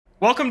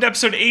Welcome to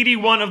episode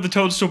 81 of the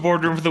Toadstool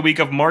Boardroom for the week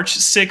of March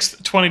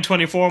 6th,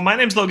 2024. My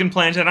name's Logan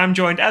Plant, and I'm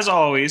joined, as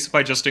always,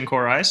 by Justin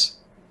Corais.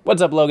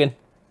 What's up, Logan?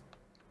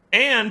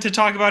 And to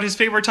talk about his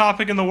favorite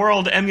topic in the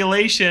world,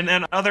 emulation,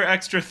 and other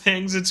extra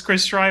things, it's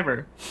Chris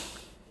Schreiber.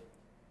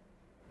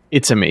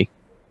 It's a me.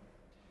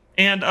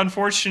 And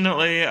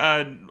unfortunately,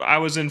 I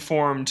was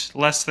informed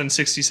less than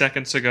 60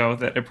 seconds ago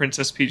that a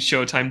Princess Peach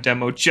Showtime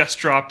demo just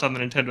dropped on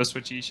the Nintendo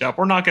Switch eShop.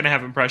 We're not going to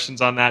have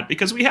impressions on that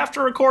because we have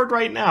to record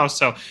right now,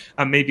 so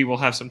maybe we'll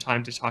have some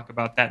time to talk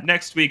about that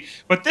next week.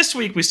 But this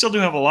week, we still do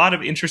have a lot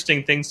of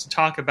interesting things to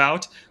talk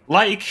about,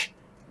 like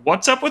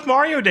what's up with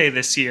Mario Day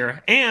this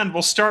year? And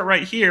we'll start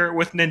right here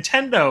with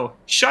Nintendo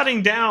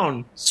shutting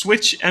down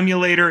Switch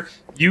emulator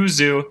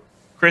Yuzu.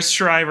 Chris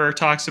Schreiber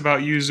talks about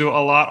Yuzu a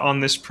lot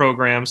on this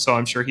program, so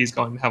I'm sure he's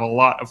going to have a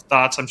lot of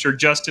thoughts. I'm sure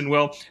Justin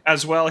will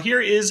as well.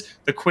 Here is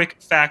the quick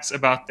facts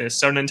about this.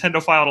 So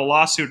Nintendo filed a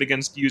lawsuit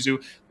against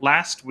Yuzu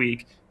last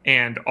week,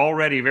 and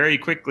already, very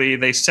quickly,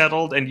 they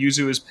settled, and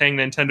Yuzu is paying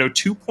Nintendo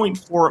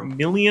 $2.4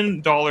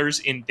 million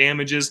in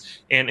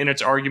damages. And in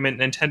its argument,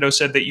 Nintendo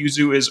said that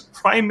Yuzu is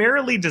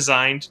primarily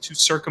designed to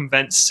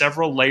circumvent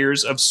several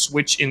layers of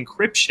Switch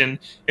encryption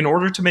in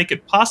order to make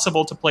it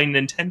possible to play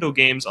Nintendo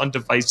games on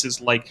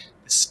devices like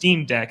the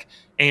Steam Deck.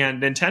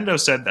 And Nintendo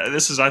said that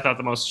this is, I thought,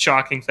 the most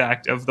shocking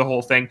fact of the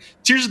whole thing.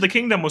 Tears of the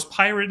Kingdom was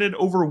pirated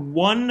over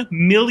 1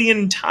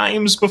 million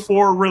times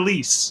before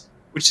release,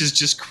 which is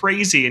just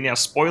crazy. And yeah,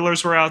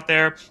 spoilers were out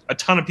there. A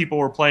ton of people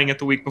were playing it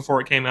the week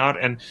before it came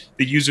out, and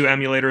the Yuzu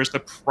emulator is the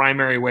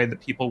primary way that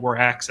people were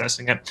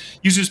accessing it.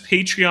 Yuzu's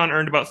Patreon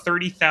earned about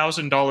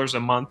 $30,000 a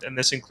month, and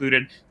this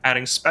included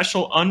adding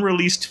special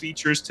unreleased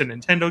features to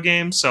Nintendo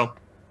games. So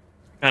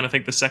I kind of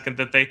think the second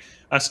that they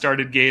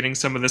started gating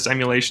some of this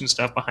emulation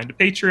stuff behind a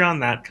Patreon,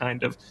 that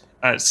kind of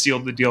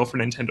sealed the deal for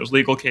Nintendo's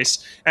legal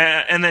case.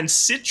 And then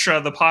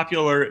Citra, the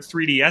popular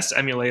 3DS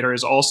emulator,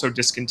 is also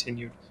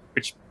discontinued,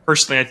 which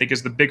personally I think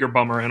is the bigger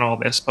bummer in all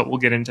this, but we'll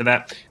get into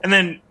that. And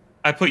then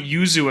I put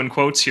Yuzu in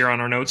quotes here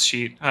on our notes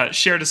sheet,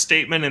 shared a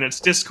statement in its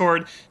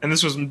Discord, and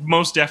this was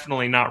most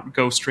definitely not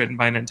ghost written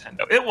by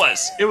Nintendo. It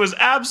was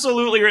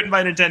absolutely written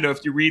by Nintendo.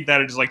 If you read that,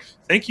 it's like,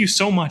 thank you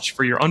so much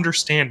for your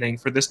understanding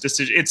for this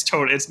decision. It's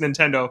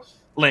Nintendo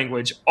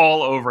language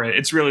all over it.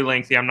 It's really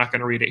lengthy. I'm not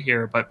going to read it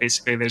here, but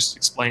basically they just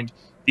explained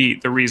the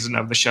reason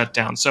of the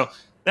shutdown. So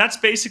that's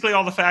basically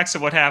all the facts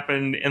of what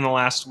happened in the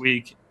last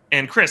week.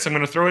 And Chris, I'm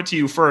going to throw it to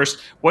you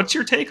first. What's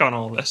your take on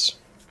all this?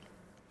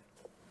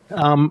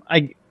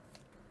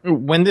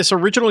 When this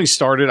originally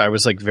started, I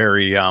was like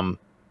very,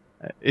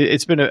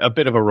 it's been a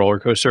bit of a roller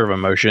coaster of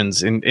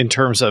emotions in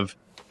terms of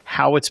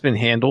how it's been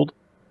handled.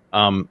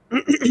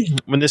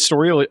 When this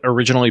story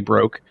originally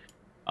broke,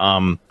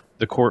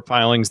 the court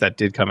filings that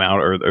did come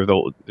out,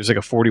 there's like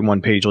a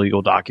 41-page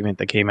legal document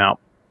that came out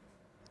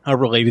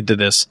related to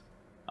this.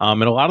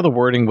 And a lot of the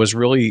wording was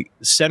really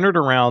centered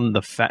around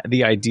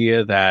the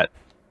idea that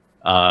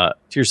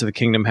Tears of the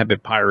Kingdom had been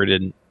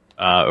pirated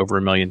over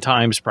 1 million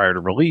times prior to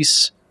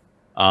release.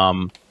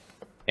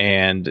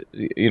 And,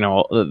 you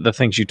know, the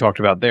things you talked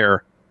about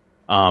there.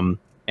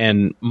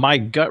 And my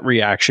gut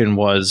reaction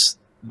was,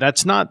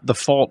 that's not the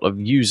fault of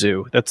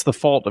Yuzu. That's the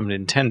fault of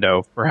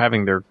Nintendo for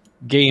having their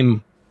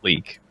game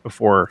leak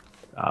before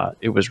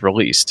it was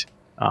released.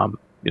 You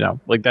know,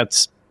 like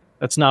that's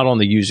not on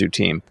the Yuzu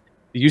team.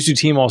 The Yuzu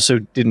team also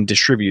didn't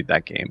distribute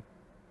that game.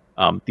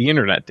 The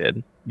internet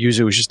did.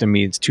 Yuzu was just a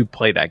means to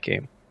play that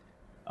game.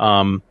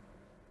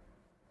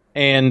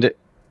 And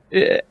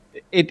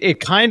it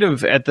kind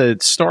of, at the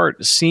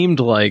start, seemed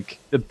like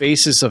the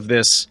basis of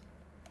this,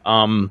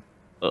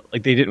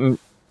 like they didn't,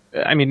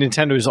 I mean,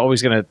 Nintendo is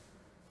always going to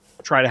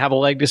try to have a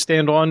leg to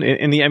stand on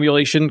in the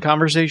emulation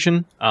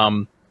conversation.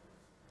 And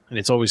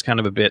it's always kind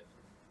of a bit,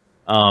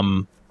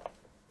 I'll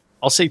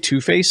say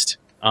two-faced,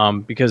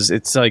 because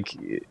it's like,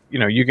 you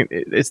know,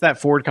 it's that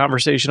Ford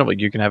conversation of like,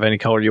 you can have any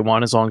color you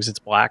want as long as it's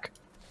black.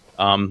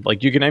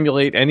 Like you can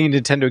emulate any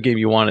Nintendo game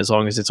you want as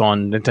long as it's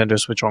on Nintendo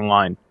Switch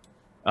Online.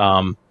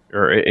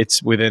 Or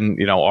it's within,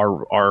 you know,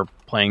 our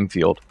playing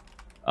field.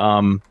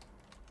 And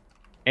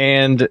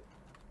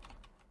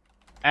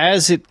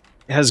as it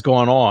has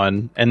gone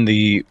on and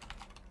the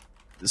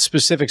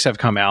specifics have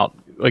come out,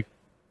 like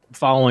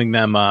following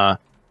them,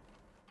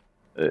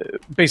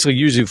 basically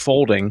Yuzu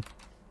folding,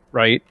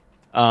 right?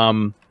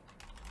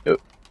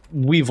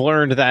 We've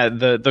learned that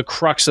the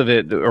crux of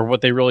it, or what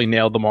they really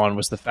nailed them on,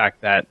 was the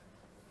fact that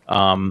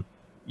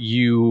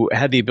you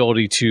had the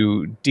ability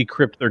to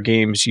decrypt their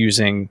games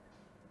using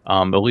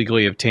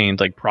illegally obtained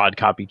like prod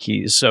copy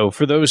keys. So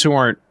for those who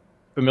aren't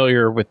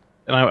familiar with,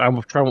 and I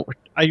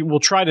will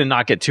try to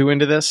not get too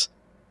into this.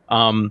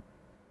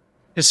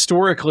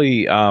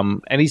 Historically,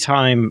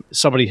 anytime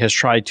somebody has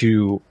tried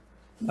to,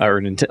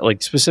 or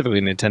like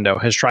specifically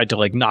Nintendo has tried to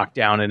like knock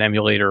down an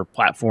emulator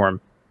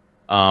platform,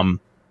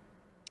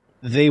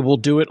 they will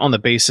do it on the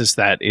basis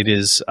that it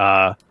is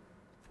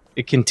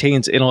it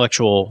contains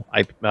intellectual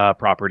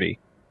property.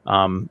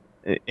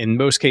 In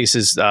most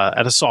cases,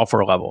 at a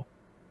software level.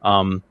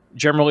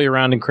 Generally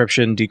around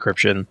encryption,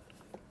 decryption,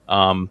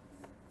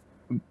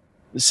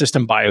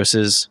 system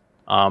BIOSes,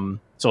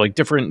 So like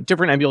different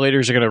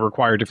emulators are going to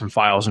require different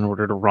files in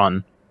order to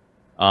run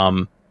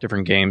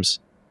different games.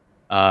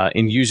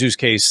 In Yuzu's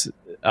case,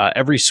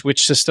 every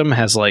Switch system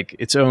has like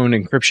its own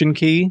encryption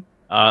key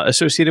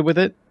associated with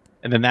it,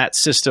 and then that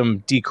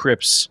system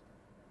decrypts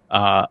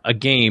a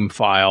game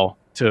file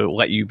to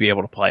let you be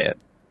able to play it.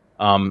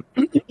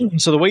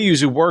 So the way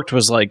Yuzu worked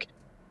was like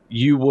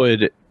you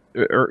would,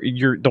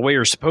 the way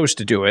you're supposed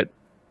to do it,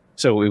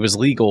 so it was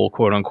legal,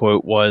 quote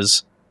unquote,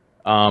 was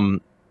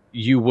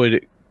you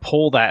would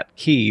pull that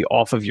key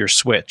off of your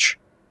Switch,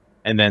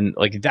 and then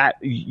like that,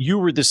 you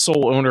were the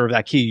sole owner of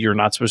that key. You're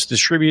not supposed to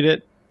distribute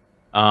it.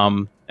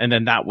 And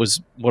then that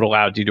was what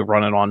allowed you to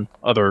run it on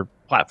other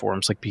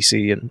platforms like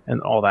PC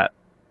and all that.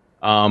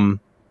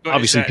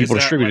 Obviously, people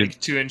distributed like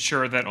to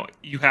ensure that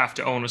you have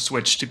to own a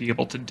Switch to be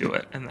able to do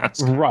it, and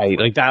that's right.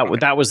 Like that. Okay.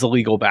 That was the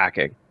legal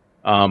backing.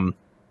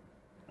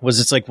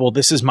 It's like, well,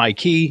 this is my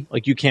key.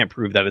 Like you can't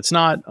prove that it's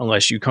not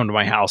unless you come to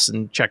my house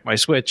and check my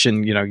Switch,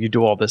 and you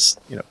do all this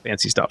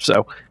fancy stuff.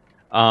 So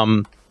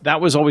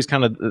that was always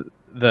kind of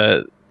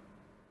the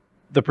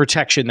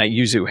protection that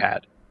Yuzu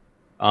had.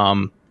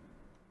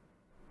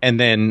 And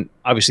then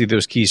obviously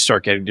those keys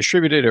start getting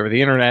distributed over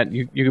the internet.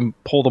 You can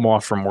pull them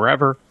off from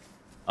wherever.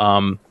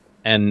 And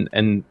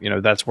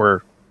that's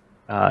where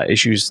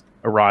issues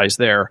arise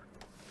there.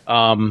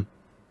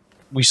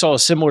 We saw a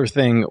similar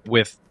thing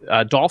with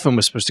Dolphin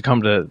was supposed to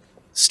come to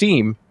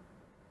Steam,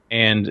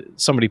 and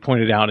somebody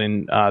pointed out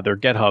in their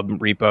GitHub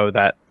repo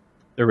that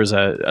there was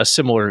a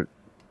similar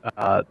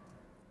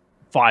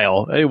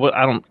file.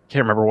 Can't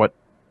remember what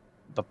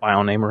the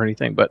file name or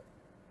anything, but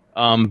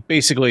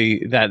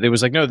basically that it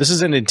was like, no, this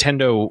is a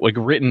Nintendo like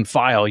written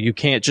file. You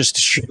can't just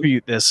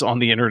distribute this on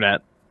the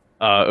internet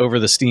over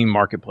the Steam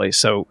marketplace.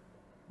 So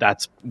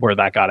that's where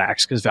that got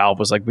axed, because Valve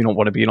was like, we don't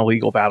want to be in a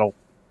legal battle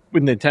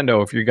with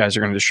Nintendo if you guys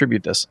are going to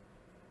distribute this.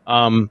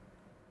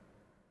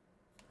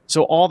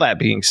 So all that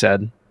being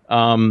said,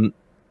 where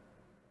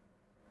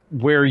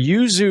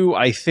Yuzu,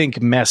 I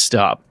think, messed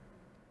up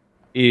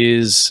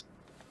is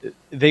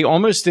they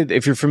almost did,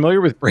 if you're familiar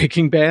with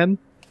Breaking Bad,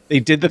 they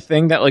did the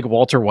thing that like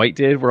Walter White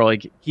did, where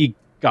like he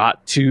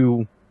got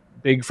too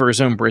big for his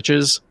own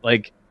britches.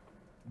 Like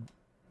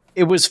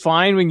it was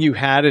fine when you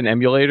had an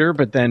emulator,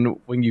 but then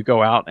when you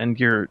go out and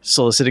you're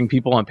soliciting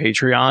people on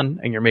Patreon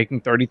and you're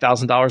making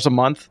 $30,000 a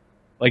month,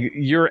 like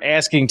you're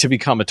asking to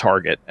become a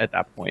target at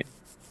that point.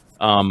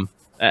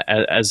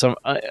 As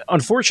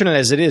unfortunate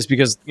as it is,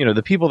 because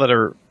the people that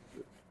are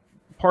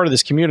part of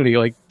this community,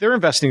 like they're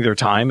investing their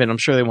time, and I'm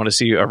sure they want to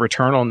see a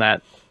return on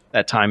that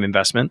time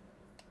investment.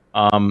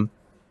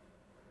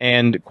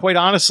 And quite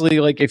honestly,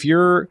 like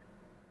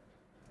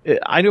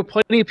I know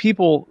plenty of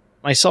people,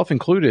 myself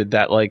included,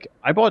 that like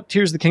I bought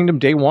Tears of the Kingdom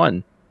day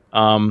one.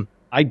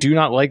 I do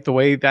not like the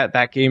way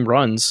that game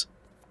runs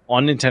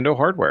on Nintendo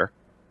hardware.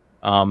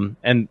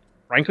 And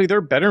frankly, there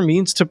are better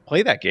means to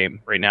play that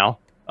game right now.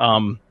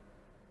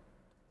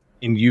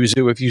 In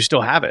Yuzu, if you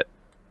still have it,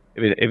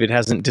 if it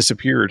hasn't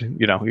disappeared,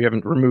 you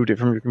haven't removed it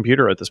from your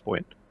computer at this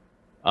point.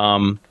 But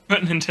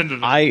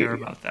Nintendo doesn't care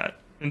about that.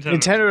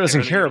 Nintendo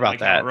doesn't care about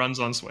that. It runs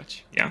on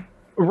Switch. Yeah.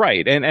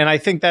 Right. And I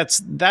think that's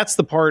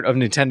the part of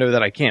Nintendo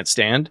that I can't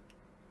stand.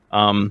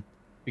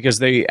 Because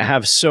they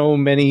have so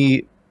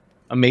many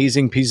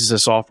amazing pieces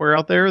of software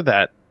out there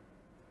that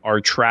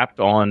are trapped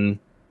on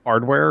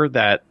hardware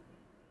that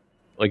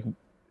like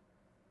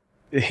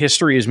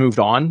history has moved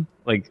on.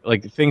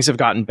 Like things have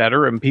gotten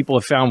better and people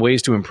have found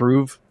ways to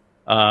improve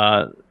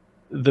the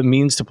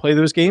means to play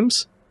those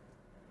games.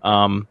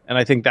 And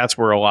I think that's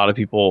where a lot of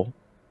people,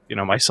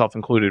 myself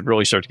included,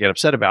 really start to get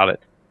upset about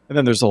it. And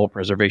then there's the whole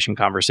preservation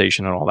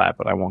conversation and all that,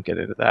 but I won't get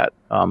into that.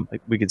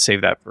 We could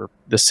save that for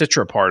the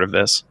Citra part of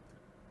this.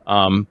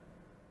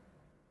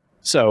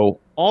 So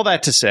all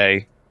that to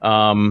say,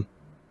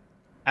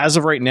 as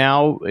of right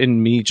now,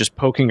 in me just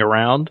poking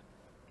around,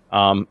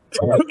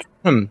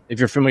 if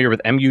you're familiar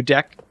with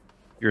EmuDeck,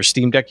 you're a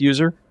Steam Deck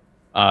user,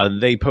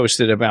 they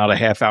posted about a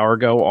half hour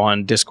ago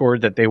on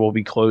Discord that they will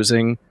be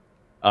closing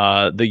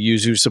the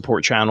Yuzu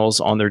support channels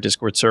on their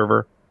Discord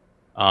server.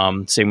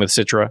 Same with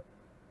Citra.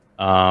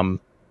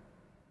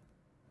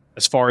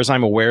 As far as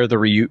I'm aware, the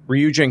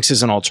Ryujinx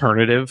is an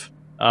alternative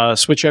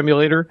Switch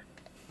emulator.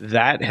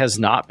 That has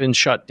not been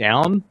shut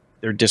down.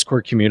 Their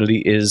Discord community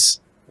is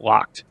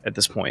locked at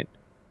this point.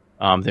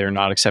 They're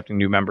not accepting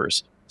new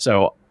members.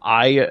 So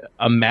I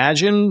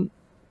imagine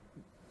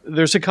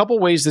there's a couple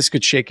ways this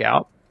could shake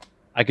out.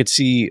 I could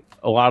see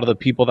a lot of the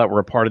people that were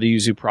a part of the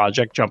Yuzu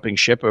project jumping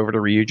ship over to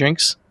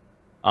Ryujinx.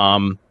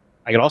 I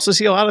could also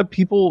see a lot of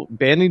people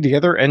banding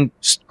together and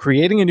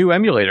creating a new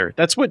emulator.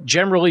 That's what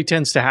generally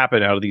tends to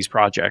happen out of these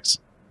projects.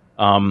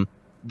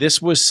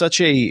 This was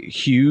such a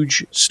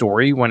huge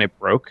story when it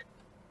broke,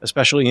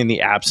 especially in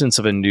the absence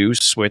of a new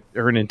Switch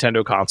or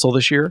Nintendo console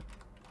this year.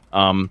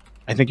 I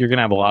think you're going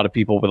to have a lot of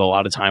people with a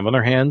lot of time on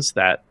their hands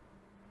that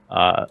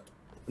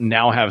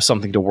now have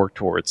something to work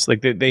towards.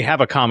 Like they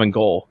have a common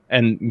goal.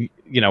 And,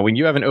 when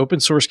you have an open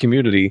source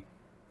community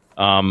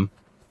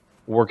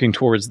working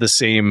towards the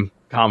same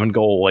common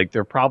goal, like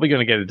they're probably going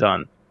to get it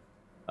done.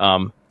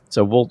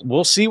 So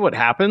we'll see what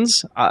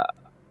happens.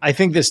 I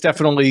think this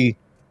definitely.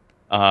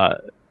 I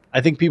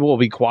think people will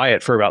be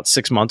quiet for about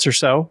 6 months or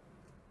so.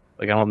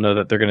 Like, I don't know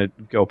that they're going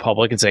to go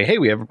public and say, "Hey,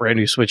 we have a brand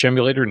new Switch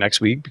emulator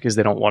next week," because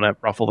they don't want to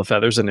ruffle the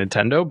feathers of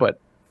Nintendo. But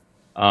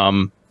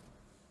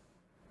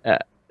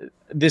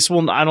this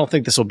will. I don't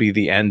think this will be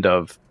the end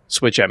of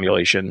Switch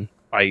emulation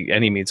by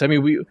any means. I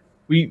mean,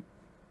 we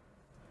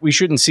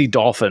shouldn't see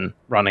Dolphin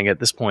running at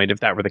this point if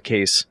that were the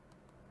case.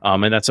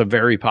 And that's a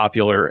very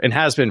popular, and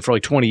has been for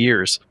like 20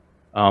 years,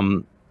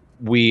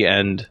 Wii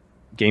and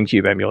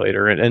GameCube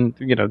emulator, and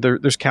you know,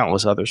 there's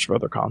countless others for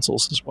other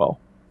consoles as well.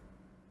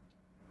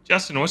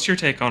 Justin, what's your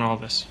take on all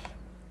this?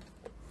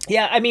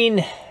 Yeah, I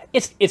mean,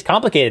 it's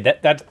complicated.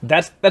 That's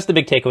the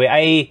big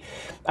takeaway.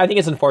 I think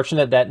it's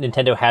unfortunate that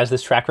Nintendo has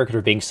this track record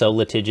of being so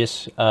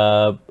litigious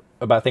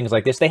about things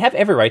like this. They have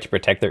every right to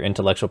protect their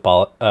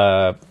intellectual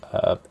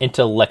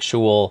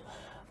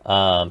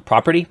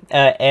property,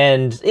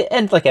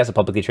 and like, as a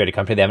publicly traded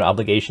company, they have an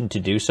obligation to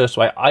do so.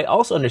 So I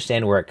also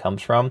understand where it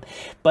comes from,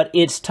 but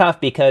it's tough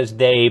because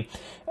they,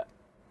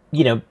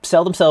 you know,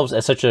 sell themselves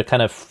as such a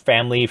kind of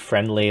family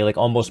friendly, like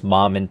almost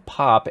mom and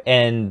pop,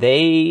 and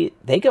they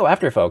go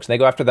after folks, and they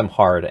go after them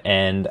hard.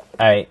 And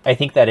I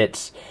think that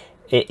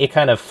it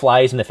kind of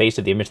flies in the face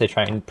of the image they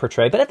try and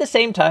portray. But at the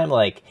same time,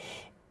 like,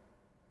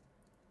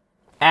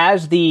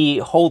 as the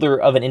holder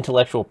of an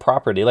intellectual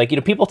property, like, you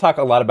know, people talk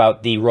a lot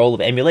about the role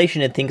of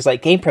emulation and things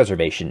like game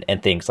preservation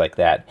and things like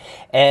that.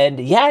 And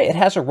yeah, it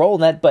has a role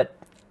in that, but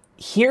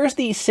here's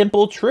the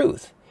simple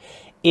truth.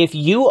 If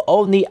you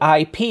own the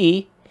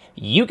IP,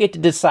 you get to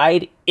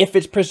decide if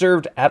it's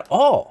preserved at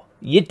all.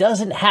 It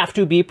doesn't have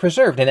to be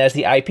preserved. And as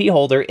the IP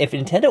holder, if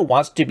Nintendo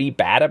wants to be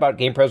bad about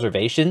game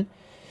preservation,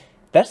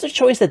 that's the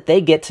choice that they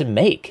get to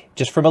make,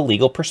 just from a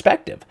legal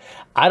perspective.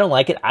 I don't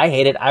like it. I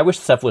hate it. I wish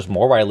stuff was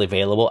more widely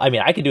available. I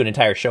mean, I could do an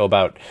entire show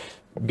about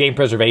game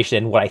preservation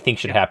and what I think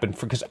should happen,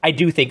 because I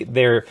do think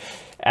there,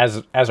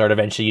 as Art,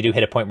 eventually you do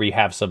hit a point where you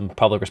have some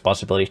public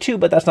responsibility too,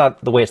 but that's not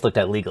the way it's looked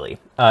at legally.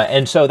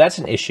 And so that's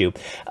an issue.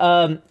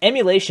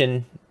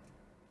 Emulation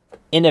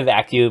in a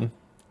vacuum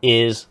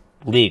is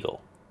legal.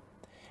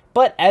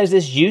 But as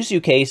this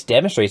Yuzu case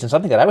demonstrates, and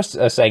something that I was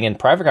saying in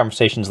private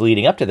conversations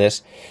leading up to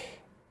this,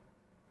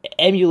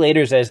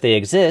 emulators as they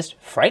exist,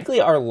 frankly,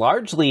 are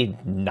largely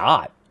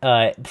not,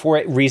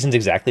 for reasons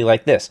exactly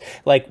like this.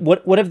 Like,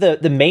 one of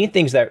the main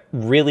things that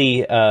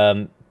really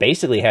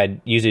basically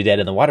had Yuzu dead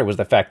in the water was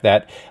the fact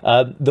that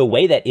the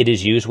way that it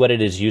is used, what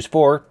it is used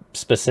for,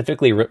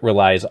 specifically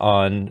relies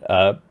on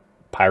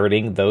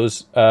pirating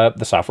those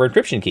the software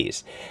encryption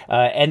keys.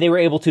 And they were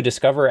able to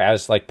discover,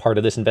 as like part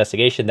of this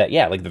investigation, that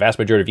yeah, like the vast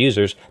majority of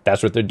users,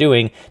 that's what they're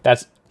doing.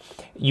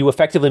 You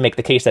effectively make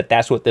the case that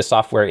that's what this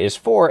software is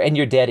for, and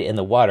you're dead in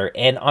the water.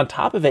 And on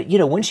top of it, you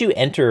know, once you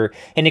enter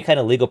any kind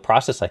of legal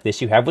process like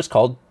this, you have what's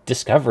called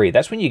discovery.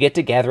 That's when you get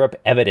to gather up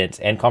evidence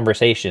and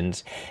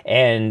conversations.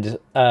 And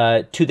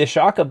to the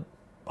shock of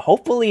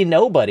hopefully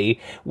nobody,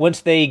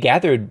 once they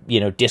gathered, you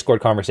know, Discord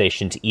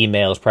conversations,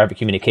 emails, private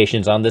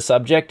communications on this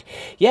subject,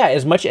 yeah,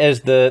 as much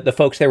as the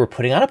folks there were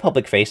putting on a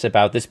public face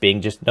about this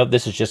being just, no,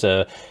 this is just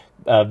a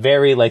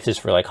very, like, this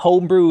for like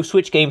homebrew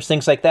Switch games,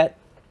 things like that.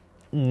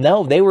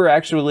 No, they were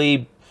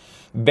actually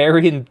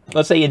very,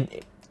 let's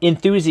say,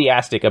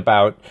 enthusiastic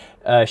about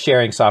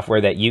sharing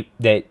software that you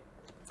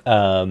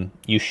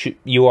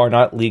are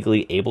not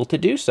legally able to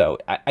do so.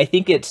 I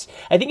think it's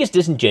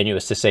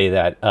disingenuous to say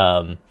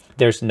that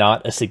there's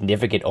not a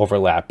significant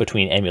overlap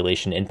between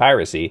emulation and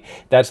piracy.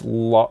 That's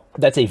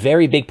a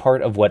very big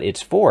part of what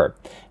it's for.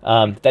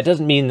 That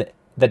doesn't mean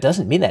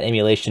that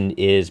emulation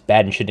is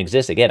bad and shouldn't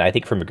exist. Again, I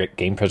think from a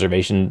game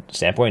preservation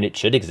standpoint, it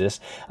should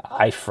exist.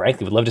 I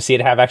frankly would love to see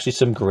it have actually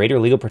some greater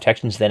legal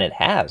protections than it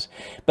has.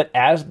 But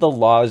as the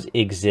laws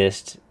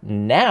exist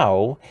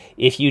now,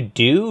 if you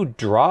do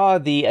draw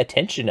the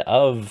attention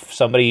of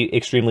somebody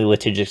extremely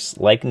litigious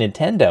like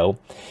Nintendo,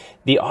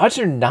 the odds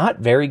are not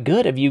very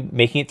good of you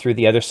making it through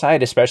the other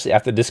side, especially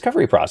after the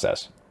discovery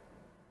process.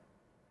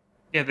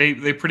 Yeah,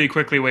 they pretty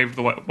quickly waved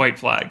the white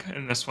flag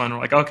in this one. We're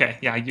like, okay,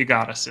 yeah, you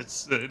got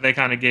us. They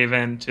kind of gave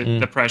in to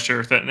the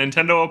pressure that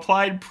Nintendo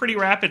applied pretty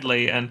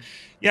rapidly. And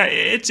yeah,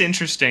 it's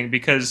interesting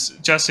because,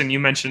 Justin, you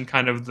mentioned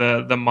kind of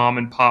the mom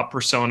and pop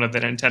persona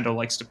that Nintendo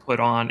likes to put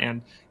on.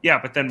 And yeah,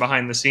 but then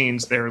behind the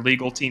scenes, their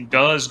legal team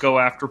does go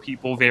after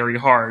people very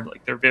hard.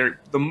 Like, they're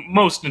the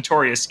most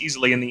notorious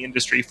easily in the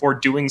industry for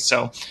doing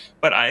so.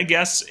 But I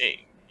guess,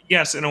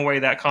 yes, in a way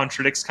that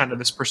contradicts kind of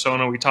this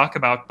persona we talk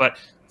about. But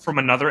from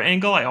another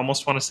angle, I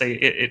almost want to say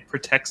it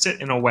protects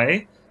it in a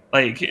way.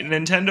 Like,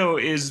 Nintendo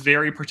is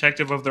very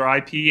protective of their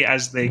IP,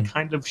 as they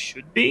kind of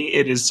should be.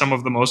 It is some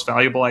of the most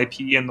valuable IP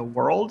in the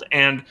world,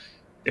 and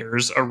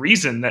there's a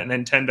reason that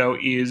Nintendo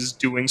is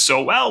doing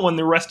so well when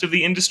the rest of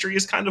the industry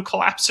is kind of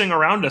collapsing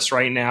around us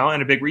right now,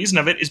 and a big reason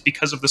of it is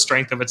because of the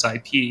strength of its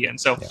IP. And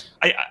so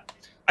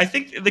I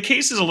think the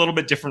case is a little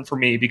bit different for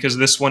me, because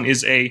this one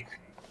is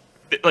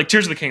like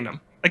Tears of the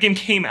Kingdom. That game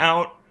came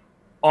out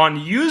on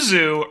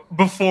Yuzu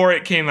before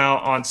it came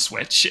out on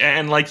Switch.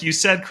 And like you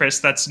said,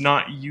 Chris, that's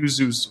not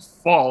Yuzu's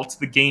fault.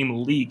 The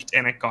game leaked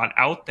and it got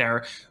out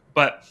there.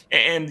 But,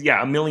 and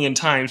yeah, a million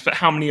times, but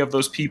how many of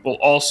those people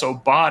also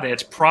bought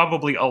it?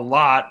 Probably a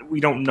lot. We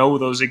don't know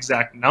those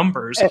exact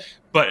numbers,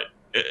 but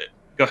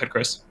go ahead,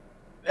 Chris.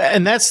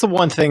 And that's the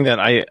one thing that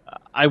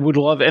I would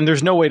love, and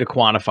there's no way to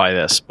quantify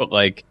this, but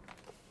like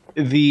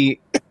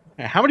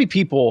how many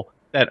people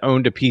that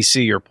owned a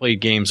PC or played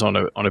games on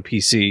a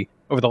PC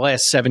over the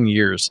last 7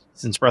 years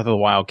since Breath of the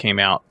Wild came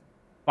out,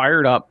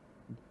 fired up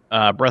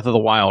Breath of the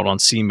Wild on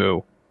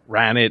CMU,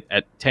 ran it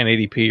at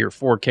 1080p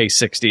or 4K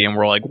 60, and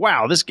were like,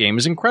 wow, this game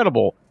is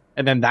incredible.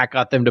 And then that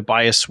got them to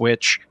buy a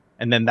Switch,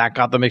 and then that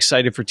got them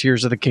excited for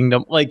Tears of the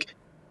Kingdom. Like,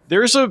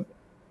 there is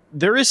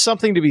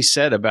something to be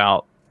said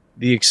about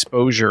the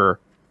exposure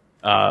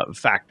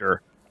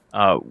factor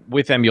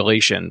with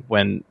emulation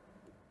when,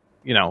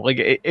 you know, like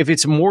if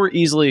it's more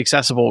easily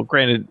accessible,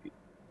 granted,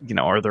 you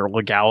know, are there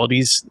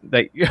legalities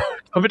that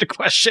come into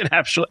question?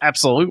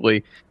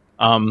 Absolutely.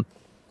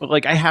 But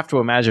like, I have to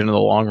imagine in the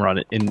long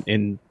run,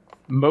 in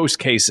most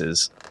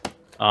cases,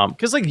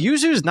 because like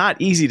Yuzu is not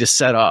easy to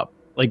set up.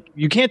 Like,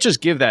 you can't just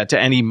give that to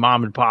any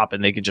mom and pop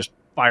and they can just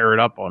fire it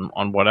up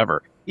on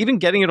whatever. Even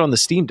getting it on the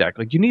Steam Deck,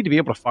 like, you need to be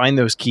able to find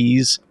those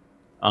keys.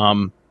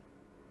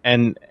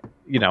 And,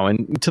 you know,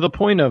 and to the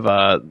point of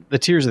the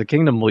Tears of the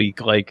Kingdom leak,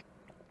 like,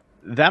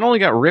 that only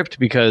got ripped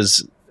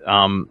because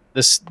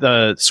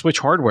the Switch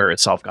hardware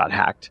itself got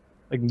hacked.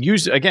 Like,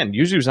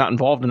 Yuzu's not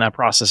involved in that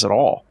process at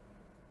all.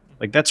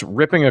 Like, that's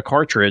ripping a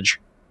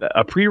cartridge,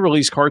 a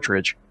pre-release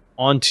cartridge,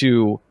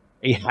 onto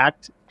a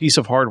hacked piece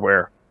of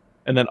hardware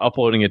and then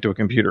uploading it to a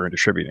computer and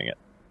distributing it.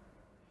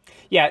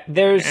 Yeah,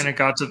 and it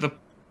got to the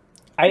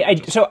I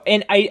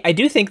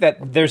do think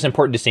that there's an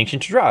important distinction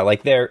to draw.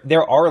 Like,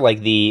 there are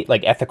like the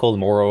ethical and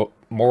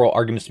moral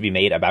arguments to be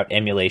made about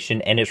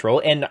emulation and its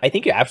role, and I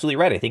think you're absolutely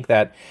right. I think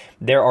that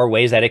there are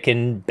ways that it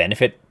can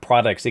benefit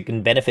products. It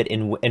can benefit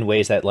in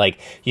ways that, like,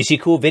 you see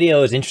cool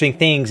videos, interesting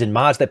things, and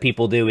mods that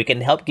people do. It can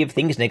help give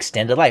things an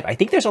extended life. I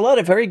think there's a lot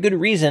of very good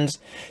reasons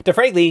to,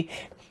 frankly,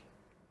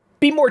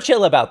 be more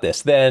chill about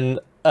this than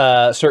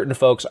certain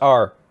folks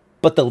are.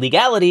 But the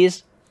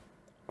legalities,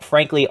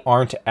 frankly,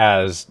 aren't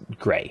as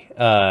gray,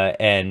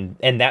 and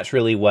that's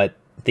really what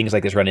things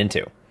like this run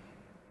into.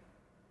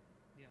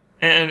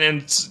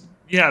 And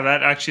yeah,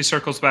 that actually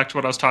circles back to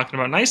what I was talking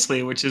about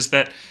nicely, which is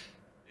that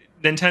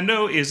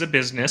Nintendo is a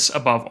business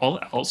above all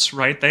else,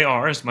 right? They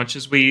are. As much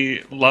as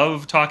we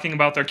love talking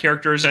about their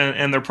characters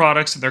and their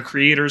products and their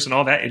creators and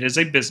all that, it is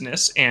a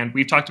business. And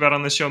we've talked about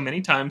on the show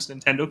many times,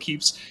 Nintendo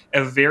keeps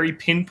a very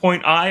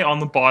pinpoint eye on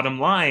the bottom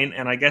line.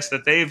 And I guess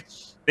that they've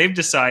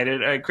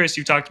decided, Chris,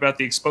 you talked about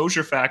the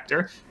exposure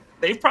factor.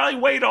 They've probably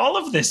weighed all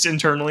of this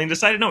internally and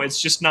decided, no,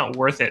 it's just not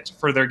worth it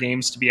for their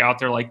games to be out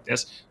there like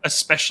this,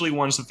 especially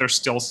ones that they're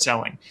still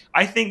selling.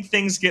 I think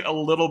things get a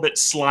little bit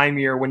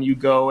slimier when you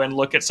go and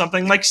look at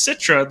something like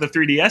Citra, the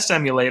 3DS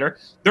emulator.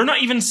 They're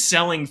not even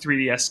selling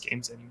 3DS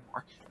games anymore.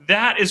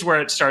 That is where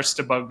it starts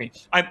to bug me.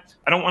 I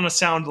don't want to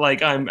sound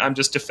like I'm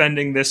just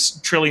defending this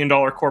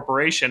trillion-dollar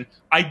corporation.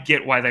 I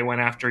get why they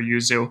went after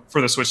Yuzu for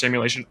the Switch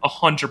emulation,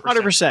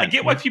 100%. I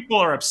get why people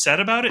are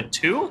upset about it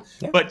too,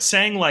 but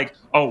saying like,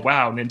 oh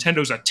wow,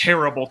 Nintendo's a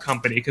terrible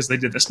company because they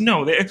did this.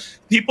 No,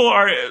 people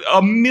are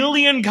 1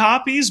 million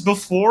copies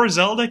before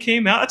Zelda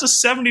came out.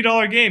 That's a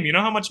 $70 game. You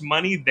know how much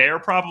money they're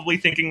probably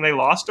thinking they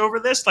lost over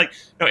this? Like,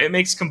 no, it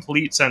makes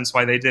complete sense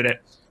why they did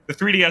it. The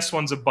 3DS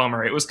one's a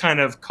bummer. It was kind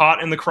of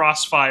caught in the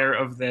crossfire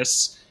of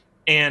this,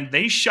 and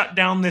they shut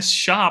down this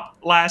shop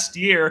last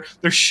year.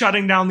 They're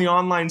shutting down the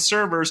online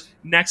servers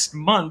next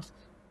month.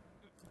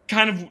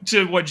 Kind of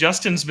to what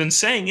Justin's been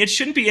saying, it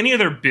shouldn't be any of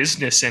their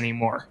business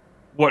anymore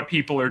what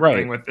people are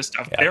doing with this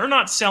stuff. Yeah. They're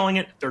not selling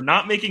it. They're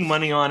not making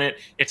money on it.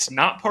 It's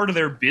not part of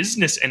their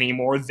business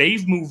anymore.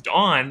 They've moved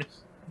on,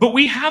 but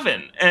we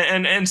haven't.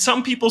 And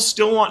some people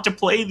still want to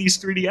play these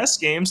 3DS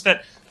games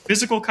that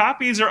physical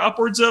copies are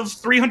upwards of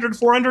 $300,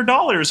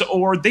 $400,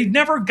 or they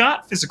never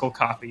got physical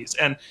copies.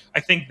 And I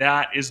think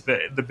that is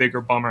the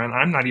bigger bummer. And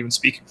I'm not even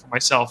speaking for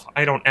myself.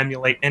 I don't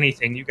emulate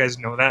anything. You guys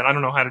know that. I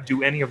don't know how to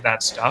do any of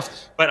that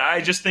stuff. But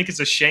I just think it's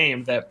a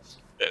shame that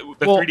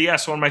the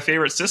 3DS, one of my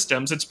favorite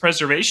systems, its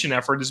preservation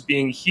effort is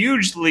being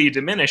hugely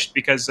diminished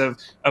because of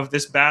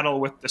this battle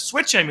with the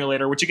Switch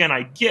emulator, which, again,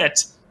 I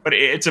get, but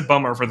it's a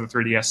bummer for the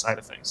 3DS side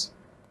of things.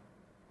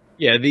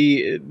 Yeah,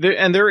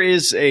 and there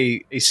is a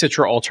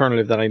Citra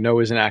alternative that I know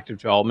is in active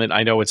development.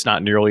 I know it's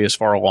not nearly as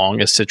far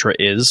along as Citra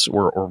is,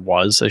 or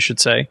was, I should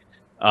say.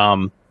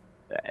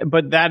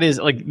 But that is,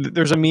 like,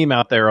 there's a meme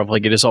out there of,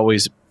 like, it is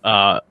always,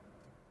 what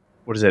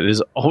is it? It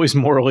is always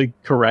morally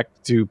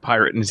correct to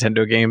pirate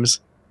Nintendo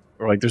games.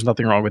 Or, like, there's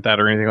nothing wrong with that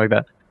or anything like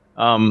that.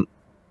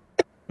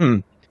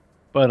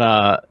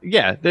 But,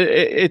 yeah,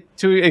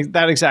 to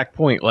that exact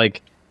point,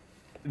 like,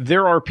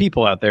 there are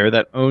people out there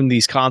that own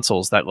these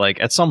consoles that,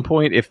 like, at some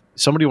point, if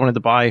somebody wanted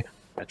to buy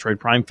Metroid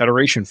Prime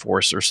Federation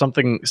Force or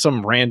something,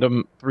 some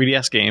random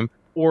 3DS game,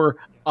 or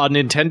a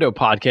Nintendo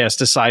podcast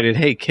decided,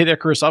 hey, Kid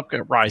Icarus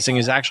Uprising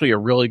is actually a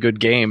really good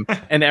game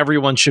and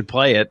everyone should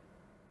play it.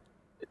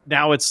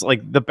 Now it's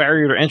like the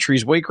barrier to entry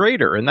is way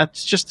greater, and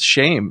that's just a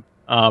shame.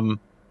 You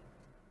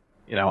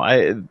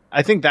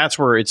I think that's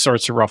where it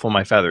starts to ruffle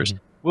my feathers.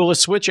 Will a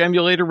Switch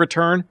emulator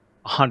return?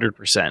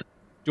 100%.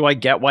 Do I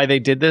get why they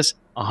did this?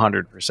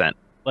 100%.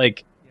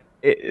 Like,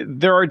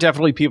 there are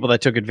definitely people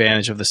that took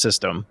advantage of the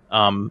system,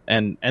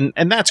 and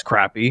that's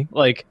crappy.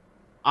 Like,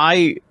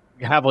 I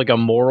have like a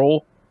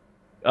moral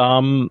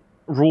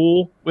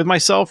rule with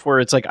myself where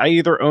it's like I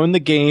either own the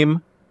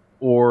game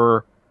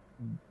or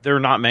they're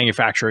not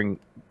manufacturing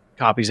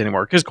copies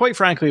anymore. Because quite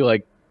frankly,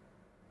 like,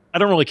 I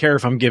don't really care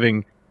if I'm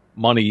giving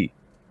money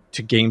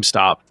to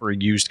GameStop for a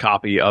used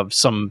copy of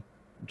some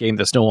game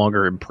that's no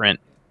longer in print.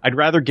 I'd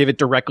rather give it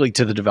directly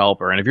to the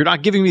developer. And if you're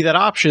not giving me that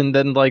option,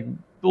 then like,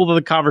 all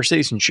the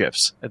conversation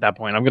shifts at that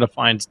point. I'm going to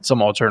find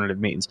some alternative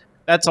means.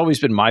 That's always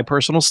been my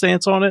personal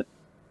stance on it.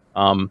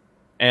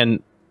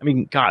 And I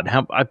mean, God,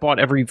 I bought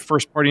every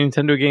first party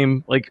Nintendo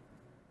game like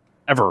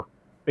ever,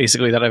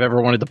 basically, that I've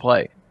ever wanted to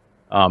play.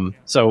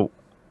 So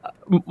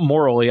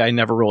morally, I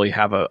never really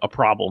have a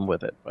problem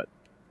with it, but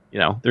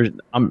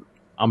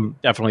I'm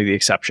definitely the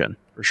exception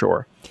for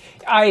sure.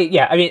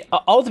 I mean,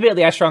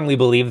 ultimately, I strongly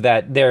believe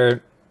that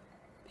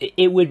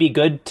it would be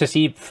good to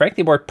see,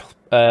 frankly, more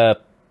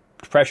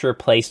pressure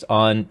placed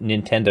on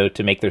Nintendo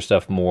to make their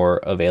stuff more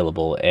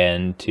available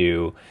and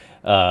to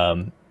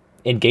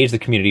engage the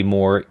community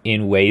more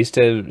in ways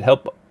to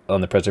help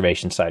on the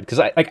preservation side. Because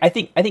I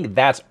think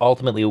that's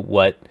ultimately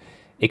what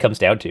it comes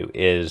down to,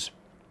 is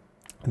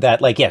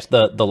that, like, yes,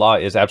 the law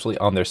is absolutely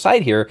on their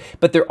side here,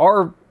 but there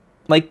are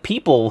like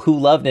people who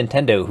love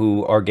Nintendo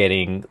who are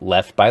getting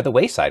left by the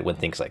wayside when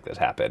things like this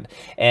happen.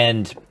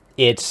 And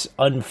it's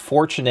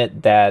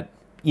unfortunate that,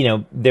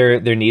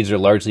 their needs are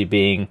largely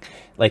being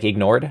like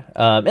ignored.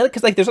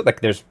 Because like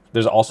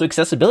there's also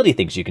accessibility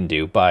things you can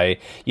do by,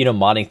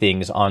 modding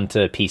things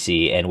onto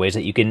PC and ways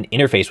that you can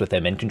interface with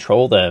them and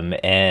control them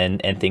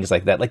and things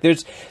like that. Like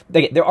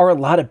there are a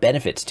lot of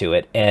benefits to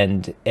it.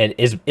 And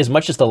as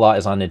much as the law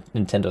is on the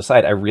Nintendo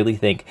side, I really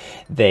think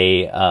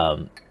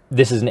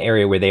this is an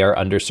area where they are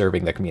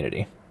underserving the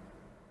community.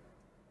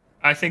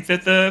 I think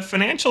that the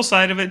financial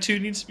side of it, too,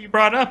 needs to be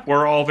brought up.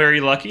 We're all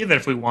very lucky that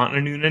if we want a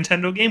new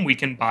Nintendo game, we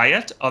can buy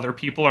it. Other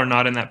people are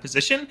not in that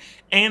position.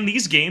 And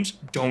these games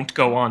don't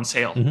go on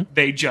sale. Mm-hmm.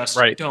 They just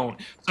don't.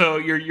 So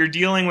you're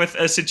dealing with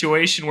a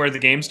situation where the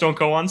games don't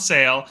go on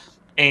sale,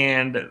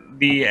 and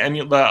the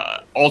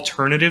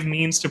alternative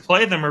means to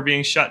play them are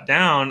being shut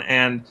down.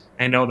 And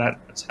I know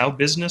that's how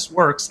business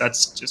works.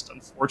 That's just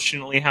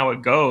unfortunately how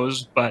it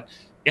goes. But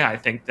yeah, I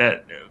think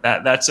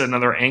that's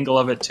another angle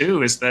of it,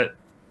 too, is that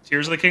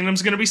Tears of the Kingdom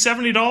is going to be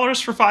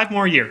 $70 for 5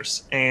 more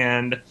years,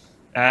 and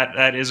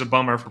that is a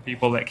bummer for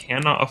people that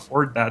cannot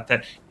afford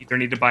that either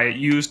need to buy it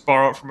used,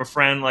 borrow it from a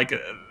friend. Like,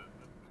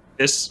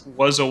 this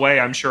was a way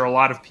I'm sure a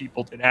lot of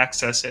people did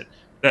access it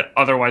that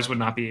otherwise would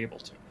not be able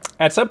to.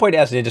 At some point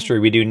as an industry,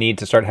 we do need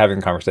to start having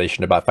a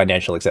conversation about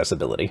financial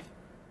accessibility.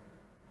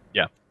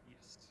 Yeah.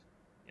 Yes.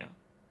 Yeah.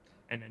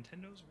 And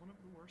Nintendo's one of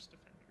the worst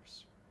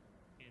offenders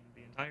in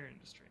the entire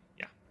industry.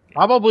 Yeah.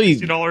 Probably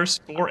 $60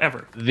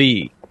 forever.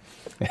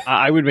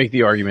 I would make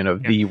the argument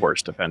of the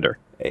worst offender.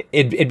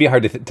 It'd be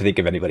hard to think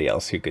of anybody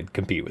else who could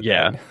compete with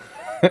that.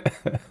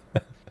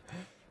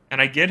 And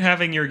I get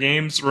having your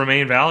games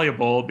remain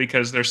valuable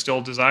because they're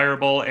still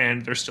desirable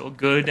and they're still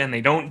good, and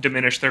they don't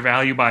diminish their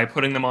value by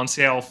putting them on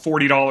sale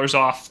 $40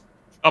 off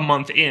a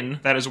month in.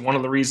 That is one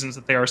of the reasons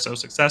that they are so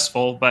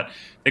successful. But I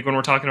think when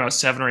we're talking about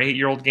 7 or 8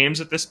 year old games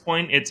at this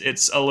point,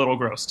 it's a little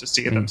gross to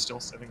see them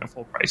still sitting at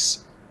full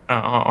price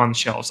on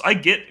shelves. I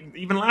get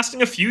even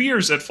lasting a few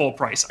years at full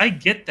price. I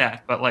get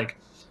that, but like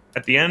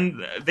at the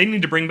end, they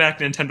need to bring back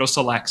Nintendo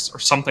Selects or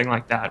something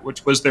like that,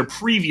 which was their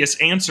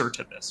previous answer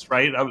to this,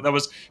 right? That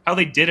was how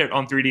they did it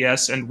on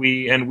 3DS and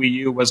Wii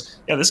U. Was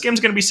this game's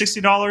going to be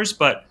 $60,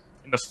 but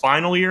in the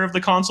final year of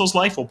the console's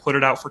life, we'll put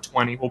it out for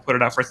 $20. We'll put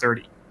it out for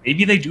 $30.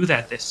 Maybe they do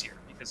that this year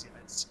because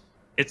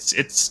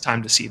it's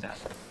time to see that.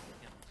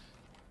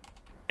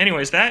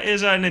 Anyways, that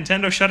is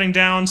Nintendo shutting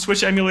down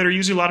Switch emulator.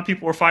 Usually a lot of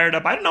people were fired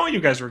up. I don't know what you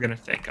guys were going to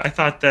think. I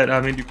thought that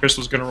maybe Chris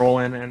was going to roll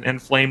in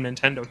and flame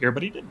Nintendo here,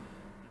 but he didn't.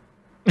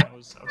 I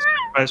was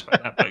surprised by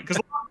that. Because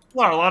a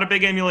lot of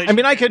big emulation. I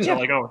mean, I can...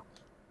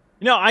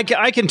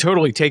 I can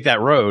totally take that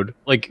road.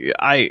 Like,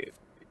 I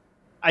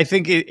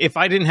think if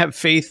I didn't have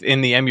faith in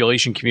the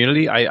emulation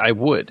community, I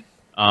would.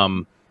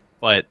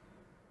 But,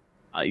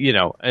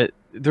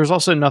 there's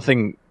also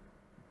nothing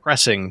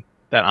pressing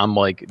that I'm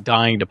like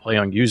dying to play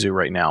on Yuzu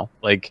right now.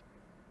 Like,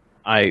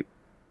 I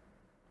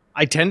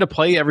tend to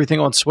play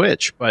everything on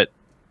Switch, but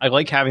I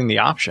like having the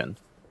option.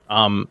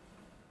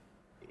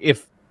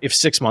 If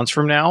 6 months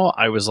from now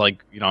I was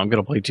like, I'm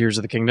going to play Tears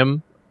of the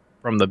Kingdom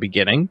from the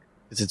beginning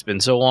because it's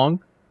been so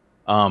long,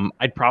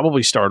 I'd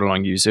probably start it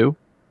on Yuzu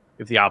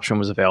if the option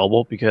was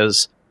available,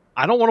 because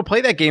I don't want to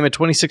play that game at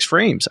 26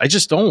 frames. I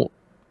just don't,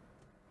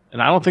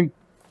 and I don't think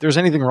there's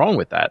anything wrong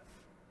with that.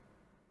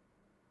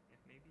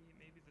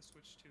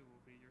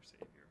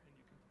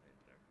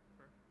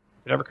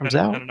 If it ever comes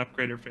out. An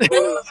upgrader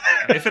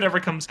if it ever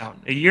comes out.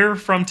 A year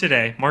from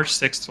today, March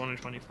 6th,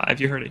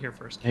 2025. You heard it here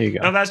first. There you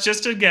go. No, that's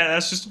just a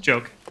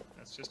joke.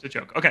 It's just a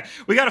joke. Okay,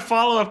 we got a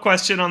follow-up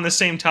question on the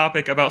same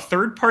topic about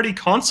third-party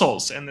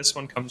consoles, and this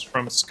one comes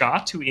from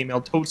Scott, who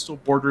emailed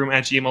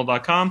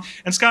toadstoolboardroom@gmail.com.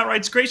 And Scott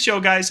writes, "Great show,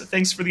 guys.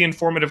 Thanks for the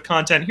informative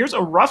content. Here's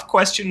a rough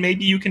question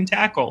maybe you can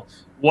tackle.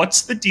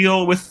 What's the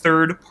deal with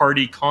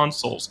third-party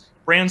consoles?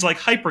 Brands like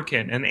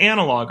Hyperkin and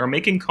Analog are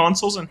making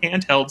consoles and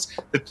handhelds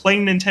that play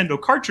Nintendo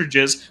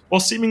cartridges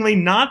while seemingly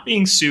not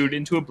being sued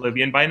into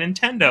oblivion by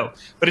Nintendo.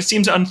 But it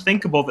seems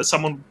unthinkable that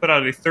someone would put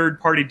out a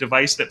third-party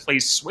device that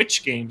plays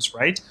Switch games,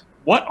 right?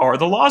 What are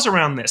the laws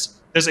around this?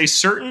 Does a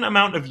certain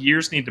amount of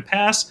years need to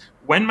pass?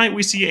 When might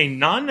we see a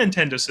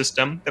non-Nintendo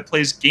system that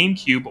plays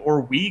GameCube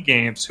or Wii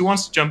games?" Who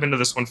wants to jump into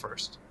this one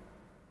first?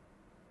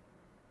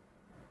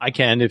 I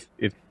can if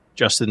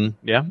Justin,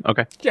 yeah,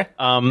 okay. Yeah.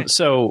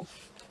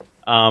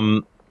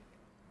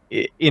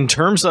 In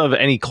terms of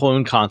any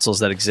clone consoles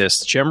that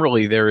exist,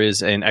 generally there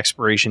is an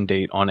expiration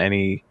date on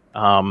any,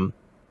 and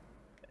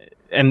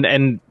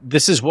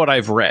this is what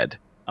I've read.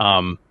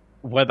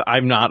 Whether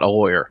I'm not a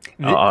lawyer,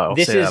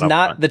 this is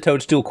not the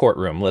Toadstool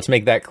courtroom. Let's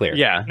make that clear.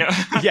 Yeah. No.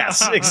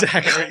 Yes,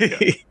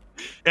 exactly.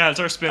 Yeah,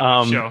 it's our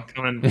spin-off show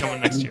coming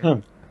next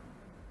year.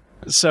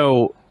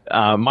 So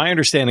my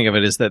understanding of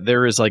it is that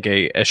there is like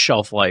a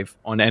shelf life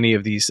on any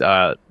of these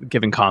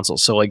given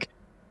consoles. So like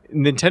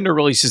Nintendo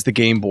releases the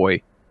Game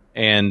Boy,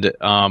 and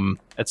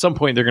at some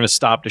point they're going to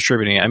stop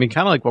distributing it. I mean,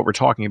 kind of like what we're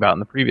talking about in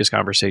the previous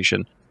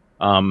conversation.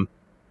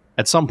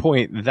 At some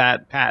point,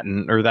 that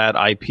patent or that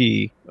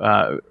IP,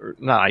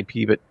 not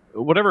IP, but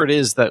whatever it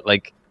is that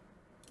like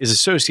is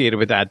associated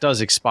with that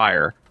does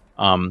expire.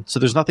 So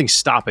there's nothing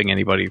stopping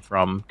anybody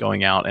from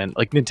going out and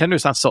like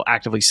Nintendo's not still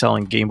actively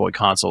selling Game Boy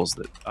consoles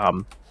that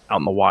out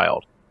in the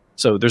wild.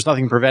 So there's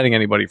nothing preventing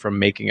anybody from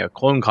making a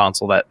clone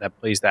console that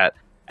plays that,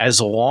 as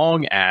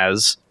long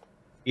as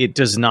it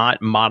does not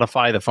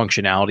modify the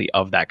functionality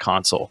of that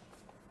console.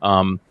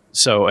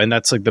 So, and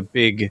that's like the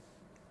big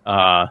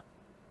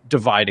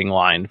dividing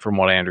line from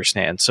what I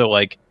understand. So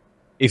like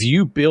if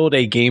you build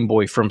a Game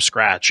Boy from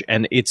scratch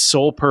and its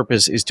sole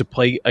purpose is to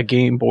play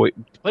Game Boy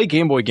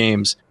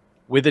games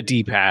with a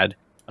D-pad,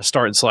 a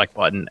start and select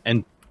button,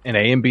 and an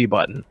A and B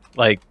button,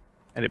 like,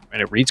 and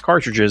it reads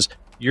cartridges,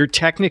 you're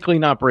technically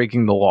not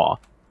breaking the law.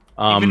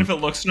 Even if it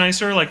looks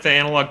nicer, like the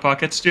analog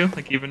pockets do,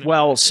 like even.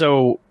 Well,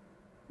 so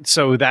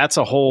that's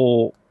a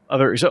whole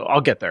other. So I'll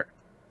get there.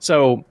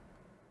 So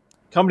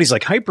companies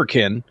like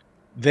Hyperkin,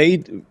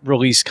 they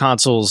release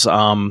consoles.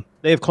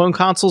 They have clone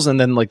consoles, and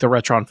then like the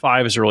Retron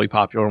 5 is a really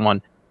popular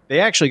one.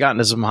 They actually got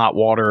into some hot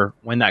water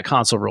when that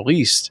console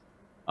released,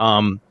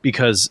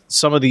 because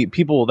some of the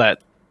people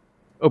that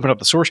opened up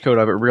the source code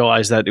of it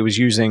realized that it was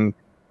using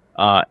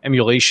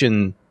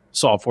emulation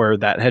software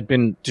that had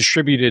been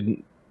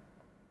distributed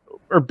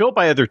or built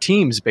by other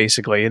teams,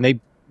 basically, and they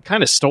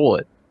kind of stole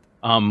it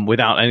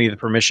without any of the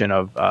permission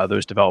of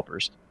those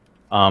developers.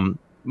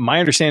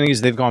 My understanding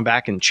is they've gone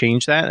back and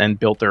changed that and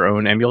built their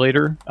own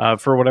emulator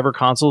for whatever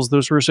consoles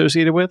those were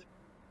associated with.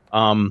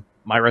 My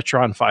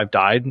Retron 5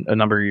 died a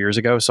number of years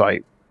ago, so I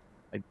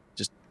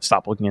just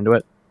stopped looking into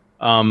it.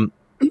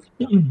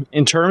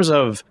 In terms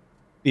of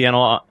the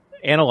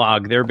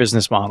analog, their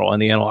business model,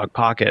 and the Analog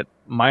Pocket,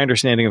 my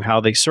understanding of how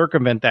they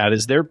circumvent that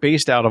is they're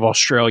based out of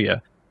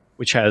Australia,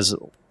 which has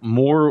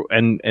more,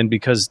 and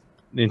because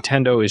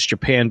Nintendo is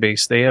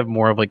Japan-based, they have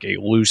more of like a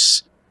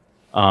loose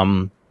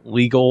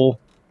legal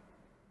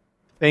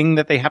thing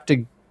that they have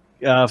to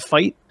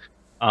fight.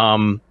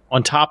 On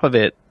top of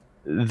it,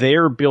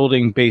 they're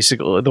building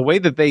basically, the way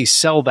that they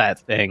sell that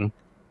thing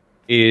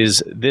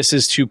is this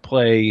is to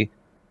play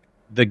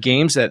the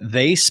games that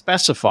they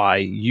specify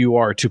you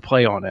are to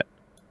play on it.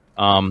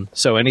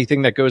 So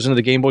anything that goes into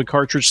the Game Boy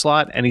cartridge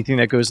slot, anything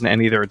that goes into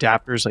any of their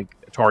adapters like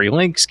Atari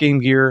Lynx, Game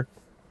Gear,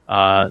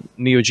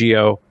 Neo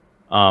Geo,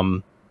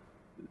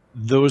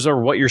 those are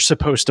what you're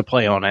supposed to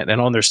play on it.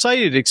 And on their site,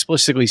 it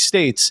explicitly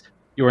states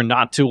you are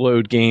not to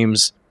load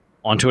games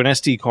onto an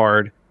SD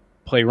card,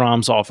 play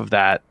ROMs off of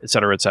that, et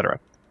cetera, et cetera.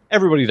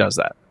 Everybody does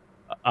that.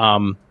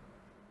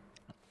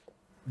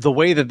 The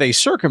way that they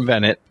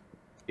circumvent it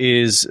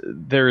is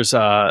there's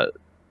a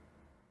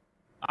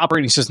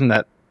operating system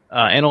that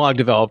Analog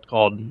developed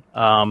called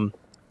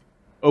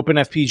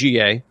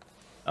OpenFPGA,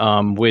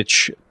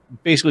 which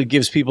basically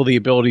gives people the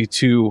ability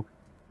to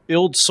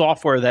build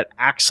software that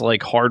acts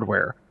like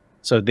hardware.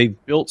 So they've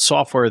built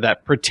software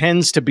that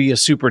pretends to be a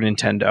Super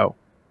Nintendo,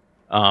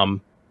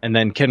 and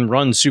then can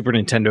run Super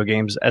Nintendo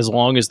games as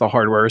long as the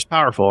hardware is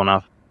powerful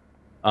enough.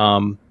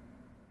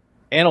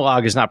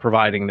 Analog is not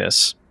providing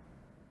this.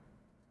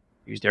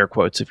 Used air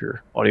quotes if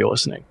you're audio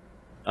listening.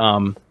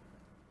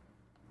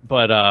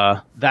 But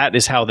that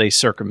is how they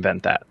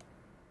circumvent that.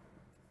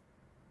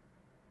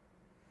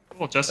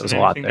 Well, Justin, was a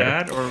lot anything to there.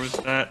 add, or was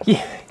that?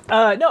 Yeah.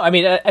 No, I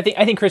mean, I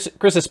think Chris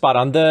is spot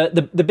on.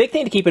 The big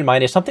thing to keep in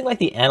mind is something like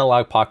the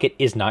Analog Pocket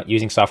is not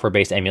using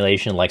software-based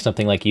emulation like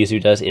something like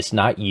Yuzu does. It's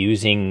not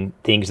using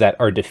things that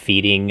are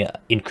defeating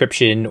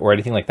encryption or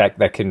anything like that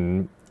that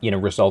can,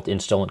 result in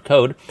stolen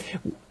code.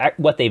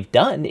 What they've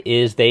done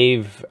is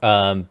they've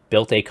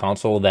built a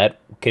console that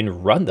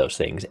can run those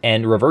things.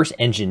 And reverse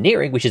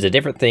engineering, which is a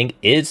different thing,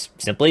 is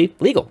simply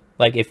legal.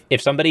 Like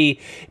if somebody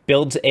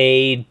builds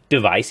a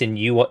device and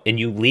you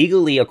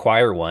legally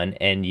acquire one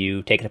and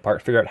you take it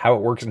apart, figure out how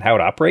it works and how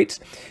it operates,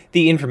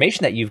 the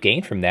information that you've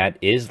gained from that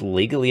is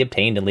legally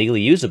obtained and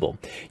legally usable.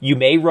 You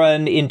may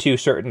run into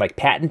certain like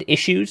patent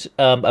issues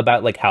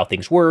about like how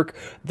things work,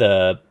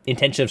 the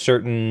intention of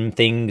certain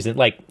things, and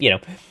like, you know,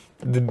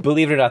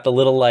 believe it or not, the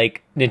little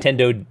like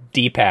Nintendo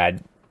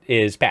D-pad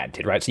is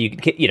patented, right? So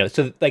you know,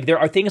 so like there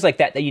are things like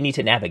that that you need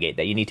to navigate,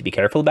 that you need to be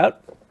careful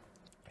about.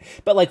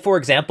 But like, for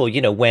example,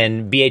 you know,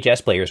 when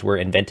VHS players were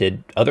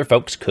invented, other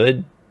folks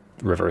could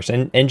reverse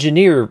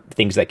engineer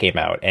things that came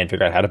out and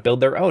figure out how to build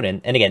their own.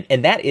 And again,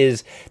 and that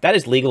is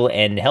legal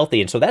and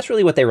healthy. And so that's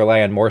really what they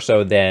rely on more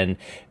so than,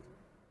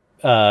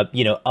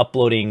 you know,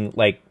 uploading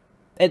like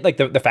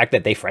the fact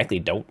that they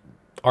frankly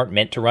aren't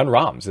meant to run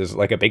ROMs is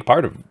like a big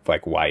part of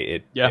like why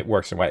it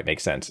works and why it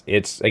makes sense.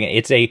 It's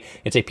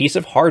a piece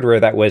of hardware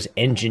that was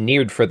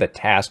engineered for the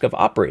task of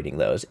operating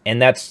those,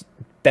 and that's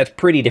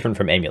pretty different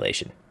from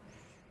emulation.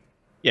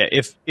 Yeah,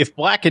 if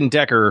Black &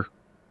 Decker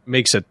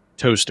makes a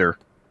toaster,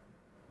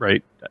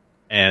 right,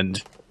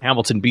 and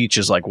Hamilton Beach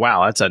is like,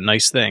 wow, that's a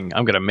nice thing,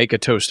 I'm gonna make a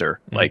toaster.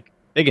 Like,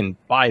 they can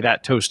buy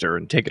that toaster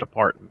and take it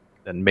apart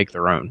and make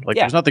their own. Like,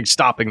 there's nothing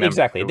stopping them.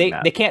 Exactly.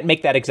 They can't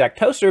make that exact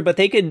toaster, but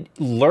they could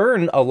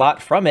learn a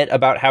lot from it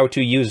about how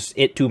to use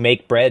it to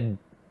make bread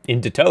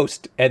into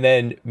toast and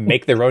then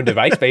make their own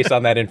device based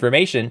on that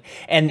information.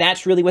 And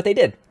that's really what they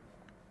did.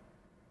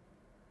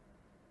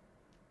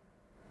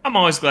 I'm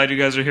always glad you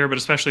guys are here, but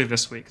especially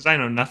this week, because I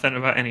know nothing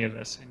about any of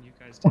this, and you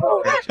guys did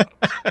a great job.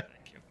 Thank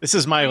you. This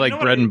is my like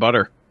bread and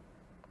butter.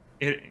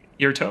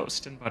 Your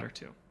toast and butter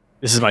too.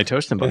 This is my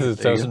toast and butter. This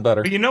is toast and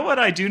butter. But you know what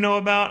I do know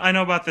about? I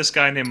know about this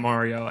guy named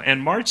Mario.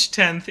 And March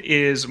 10th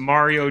is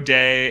Mario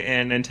Day,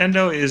 and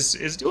Nintendo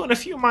is doing a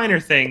few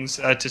minor things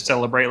to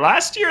celebrate.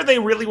 Last year, they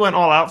really went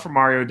all out for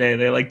Mario Day.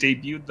 They like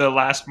debuted the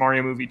last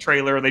Mario movie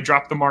trailer. They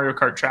dropped the Mario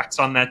Kart tracks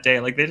on that day.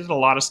 Like, they did a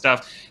lot of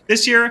stuff.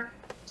 This year,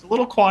 it's a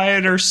little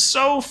quieter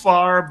so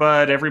far,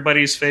 but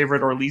everybody's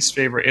favorite or least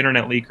favorite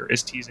internet leaker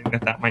is teasing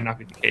that might not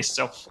be the case.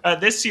 So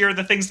this year,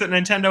 the things that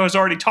Nintendo has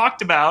already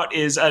talked about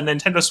is a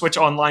Nintendo Switch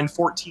Online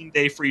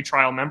 14-day free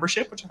trial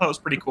membership, which I thought was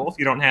pretty cool. If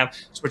you don't have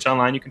Switch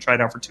Online, you can try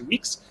it out for 2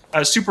 weeks.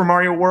 Super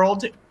Mario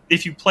World,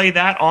 if you play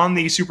that on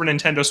the Super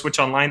Nintendo Switch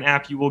Online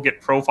app, you will get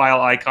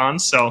profile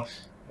icons, so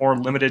more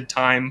limited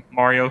time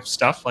Mario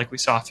stuff like we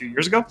saw a few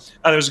years ago.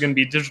 There's going to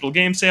be a digital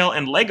game sale,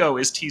 and LEGO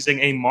is teasing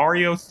a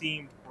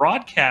Mario-themed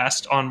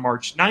broadcast on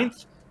March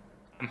 9th.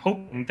 I'm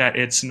hoping that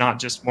it's not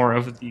just more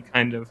of the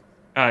kind of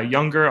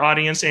younger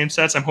audience aimed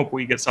sets. I'm hoping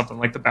we get something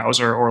like the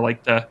Bowser or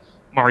like the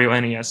Mario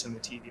NES and the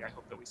TV. I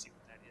hope that we see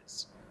what that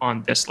is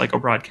on this LEGO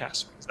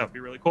broadcast, because that would be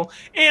really cool.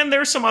 And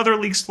there's some other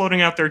leaks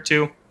floating out there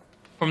too,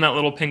 from that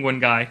little penguin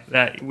guy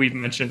that we've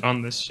mentioned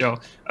on this show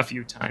a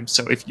few times.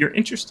 So if you're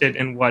interested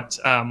in what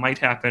might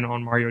happen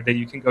on Mario Day,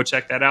 you can go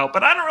check that out.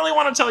 But I don't really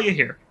want to tell you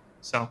here.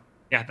 So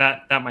yeah,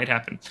 that might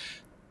happen.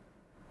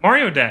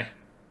 Mario Day.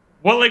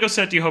 What LEGO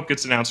set do you hope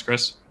gets announced,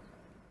 Chris?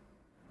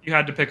 You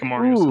had to pick a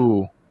Mario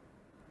set.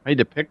 I had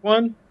to pick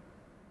one?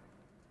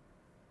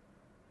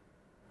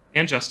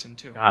 And Justin,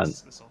 too. God.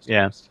 This also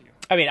Yeah. goes to you.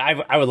 I mean,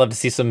 I would love to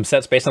see some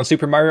sets based on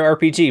Super Mario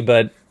RPG,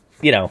 but,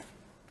 you know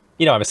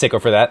I'm a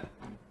sicko for that.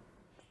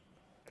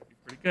 That'd be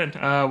pretty good.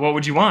 What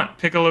would you want?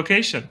 Pick a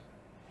location.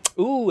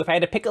 Ooh, if I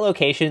had to pick a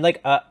location,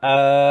 like,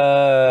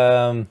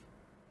 I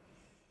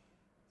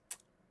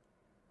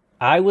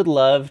would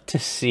love to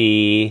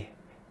see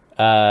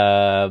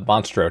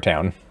Monstro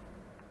Town.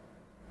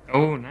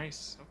 Oh,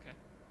 nice. Okay,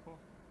 cool.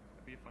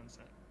 That'd be a fun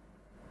set.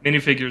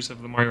 Minifigures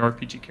of the Mario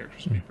RPG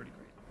characters would be pretty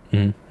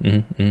great.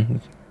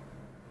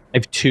 I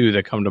have two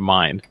that come to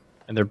mind,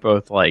 and they're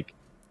both like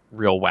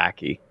real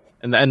wacky,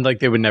 and like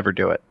they would never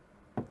do it.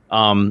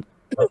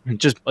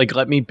 Just like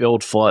let me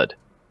build Flood,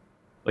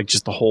 like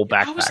just the whole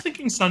backpack. I was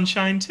thinking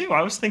Sunshine too.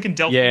 I was thinking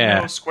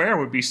Delphino Square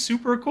would be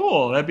super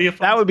cool. That'd be a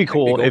fun. That would be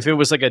cool if it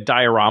was like a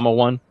diorama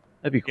one.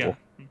 That'd be cool.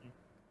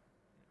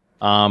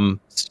 Yeah.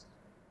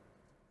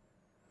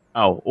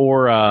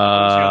 Or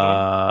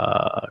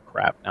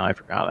crap. Now I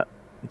forgot it.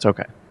 It's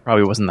okay.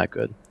 Probably wasn't that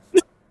good.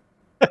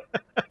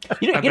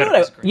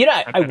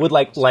 I would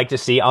like to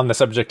see on the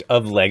subject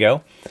of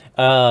Lego,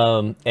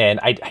 and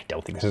I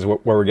don't think this is where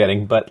we're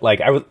getting, but like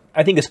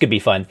I think this could be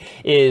fun.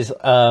 Is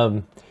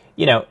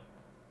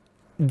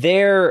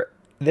there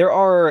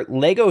are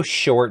Lego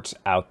shorts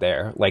out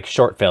there, like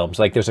short films.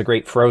 Like there's a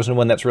great Frozen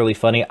one that's really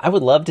funny. I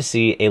would love to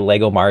see a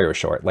Lego Mario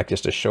short, like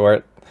just a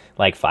short,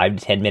 like 5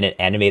 to 10 minute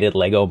animated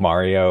Lego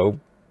Mario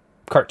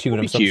cartoon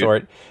of some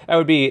sort.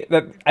 I think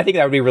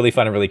that would be really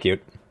fun and really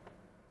cute.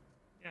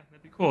 Yeah,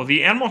 that'd be cool.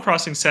 The Animal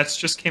Crossing sets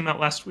just came out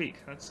last week.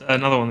 That's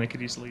another one they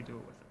could easily do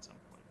it with at some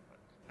point. But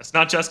that's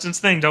not Justin's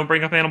thing. Don't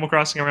bring up Animal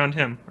Crossing around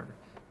him, or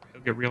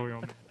he'll get real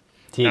mad.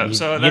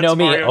 So you know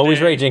me, Mario always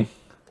Day. Raging.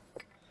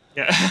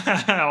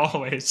 Yeah,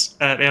 always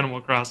at Animal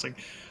Crossing.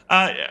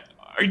 Are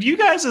you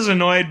guys as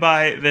annoyed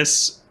by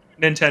this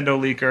Nintendo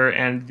leaker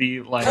and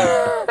the like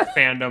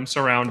fandom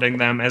surrounding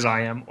them as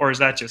I am, or is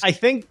that just? I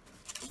think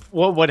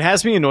what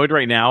has me annoyed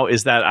right now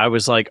is that I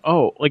was like,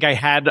 oh, like I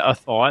had a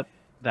thought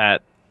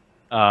that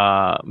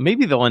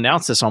maybe they'll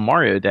announce this on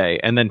Mario Day,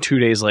 and then 2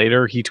 days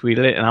later he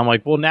tweeted it, and I'm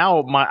like, well,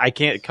 now I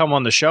can't come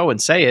on the show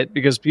and say it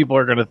because people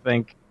are going to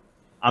think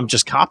I'm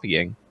just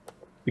copying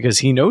because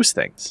he knows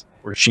things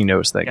or she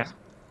knows things. Yeah.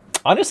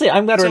 Honestly,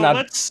 I'm glad we're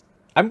not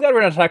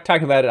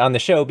talking about it on the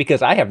show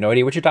because I have no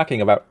idea what you're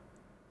talking about.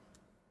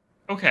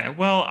 Okay,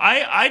 well,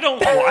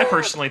 I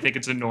personally think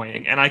it's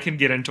annoying, and I can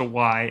get into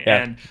why. Yeah.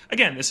 And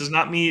again, this is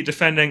not me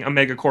defending a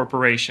mega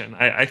corporation.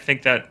 I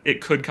think that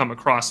it could come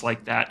across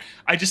like that.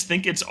 I just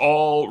think it's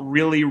all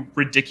really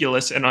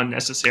ridiculous and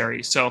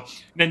unnecessary. So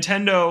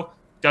Nintendo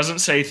doesn't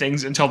say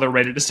things until they're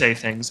ready to say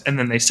things, and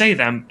then they say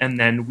them, and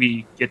then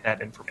we get that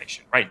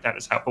information, right? That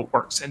is how it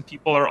works. And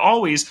people are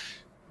always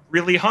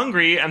really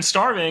hungry and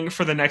starving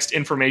for the next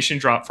information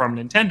drop from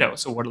Nintendo.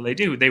 So what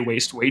do? They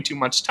waste way too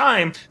much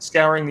time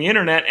scouring the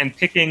internet and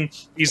picking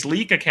these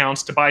leak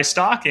accounts to buy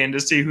stock in to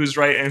see who's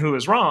right and who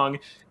is wrong.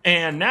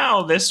 And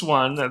now this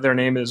one, their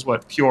name is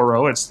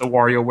Pyoro. It's the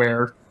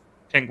WarioWare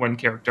penguin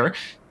character.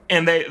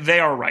 And they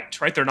are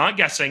right? They're not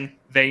guessing.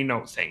 They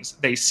know things.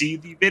 They see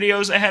the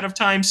videos ahead of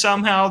time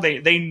somehow.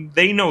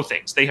 They know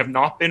things. They have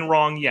not been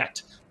wrong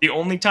yet. The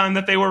only time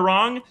that they were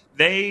wrong,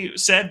 they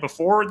said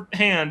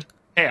beforehand,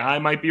 hey, I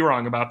might be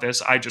wrong about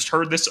this. I just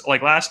heard this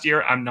like last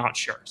year. I'm not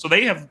sure. So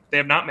they have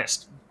not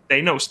missed.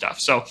 They know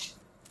stuff. So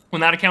when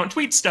that account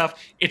tweets stuff,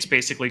 it's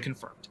basically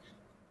confirmed.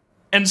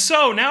 And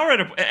so now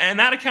and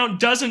that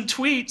account doesn't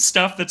tweet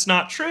stuff that's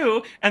not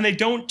true, and they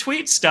don't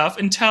tweet stuff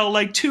until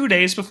like 2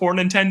 days before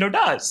Nintendo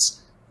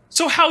does.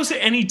 So how's it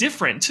any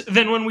different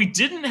than when we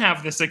didn't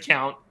have this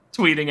account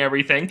tweeting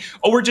everything,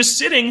 or we're just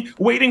sitting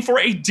waiting for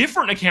a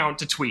different account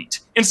to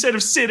tweet instead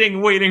of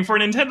sitting waiting for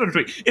Nintendo to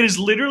tweet? It is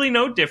literally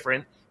no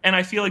different. And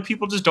I feel like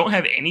people just don't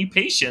have any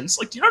patience.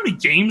 Like, do you know how many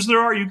games there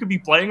are you could be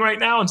playing right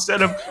now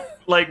instead of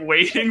like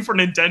waiting for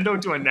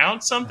Nintendo to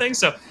announce something?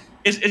 So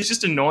it's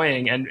just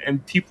annoying.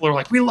 And people are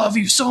like, we love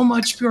you so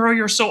much, Pyoro.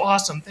 You're so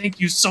awesome.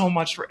 Thank you so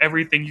much for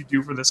everything you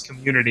do for this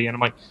community. And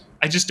I'm like,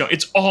 I just don't.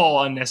 It's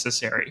all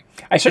unnecessary.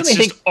 I certainly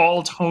think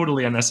all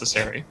totally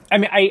unnecessary. I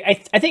mean,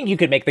 I think you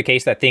could make the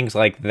case that things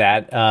like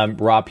that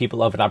rob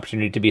people of an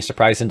opportunity to be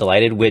surprised and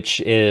delighted,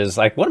 which is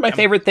like one of my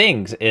favorite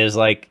things. Is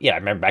like, yeah, I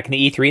remember back in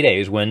the E3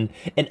 days when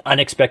an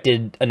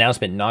unexpected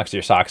announcement knocks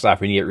your socks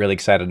off and you get really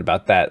excited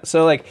about that.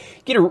 So like,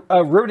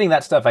 ruining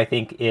that stuff, I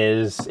think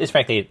is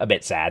frankly a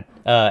bit sad.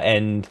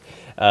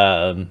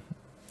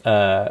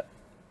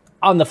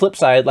 On the flip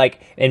side, like,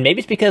 and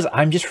maybe it's because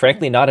I'm just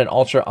frankly not an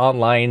ultra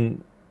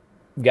online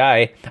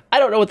guy. I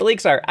don't know what the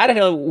leaks are. I don't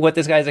know what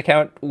this guy's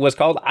account was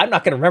called. I'm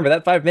not going to remember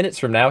that 5 minutes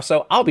from now,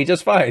 so I'll be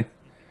just fine.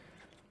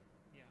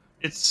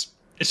 It's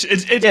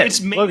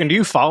Logan, do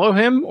you follow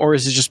him, or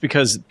is it just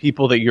because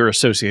people that you're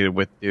associated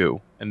with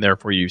do, and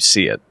therefore you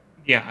see it?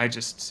 Yeah, I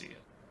just see it.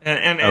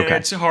 And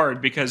it's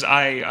hard because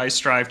I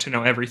strive to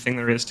know everything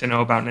there is to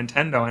know about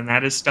Nintendo, and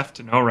that is stuff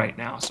to know right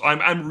now. So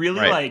I'm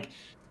really like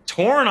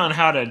torn on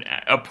how to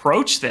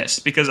approach this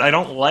because I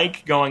don't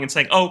like going and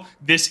saying, oh,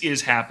 this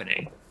is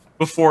happening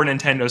before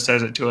Nintendo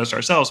says it to us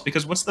ourselves,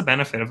 because what's the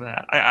benefit of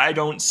that? I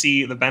don't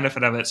see the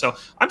benefit of it. So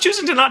I'm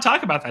choosing to not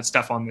talk about that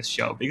stuff on this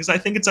show because I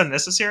think it's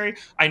unnecessary.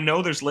 I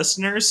know there's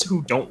listeners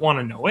who don't want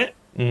to know it.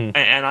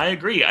 And I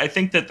agree. I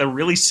think that the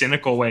really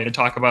cynical way to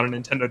talk about a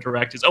Nintendo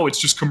Direct is, oh,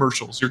 it's just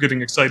commercials. You're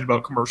getting excited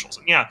about commercials.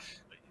 And yeah,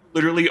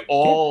 literally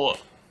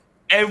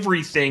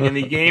everything in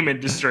the game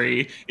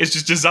industry is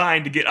just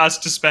designed to get us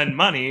to spend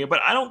money. But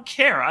I don't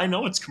care. I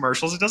know it's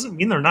commercials. It doesn't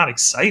mean they're not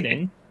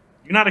exciting.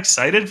 You're not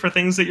excited for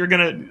things that you're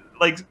going to,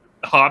 like,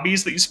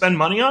 hobbies that you spend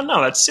money on?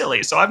 No, that's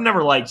silly. So I've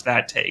never liked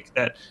that take,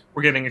 that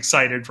we're getting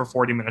excited for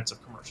 40 minutes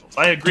of commercials.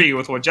 I agree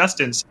with what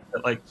Justin said,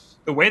 that, like,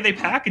 the way they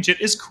package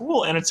it is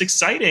cool and it's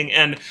exciting.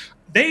 And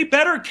they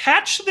better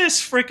catch this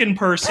frickin'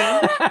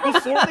 person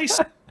before they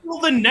steal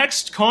the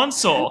next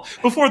console,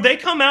 before they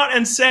come out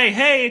and say,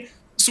 hey,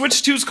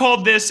 Switch 2's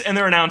called this, and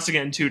they're announcing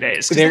it in 2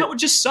 days. Because that would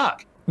just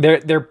suck.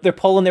 They're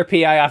pulling their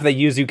PI off the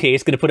Yuzu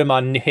case, going to put him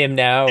on him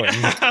now.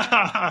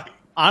 And...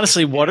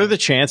 Honestly, what are the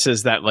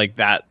chances that like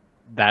that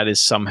is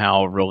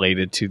somehow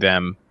related to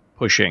them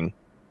pushing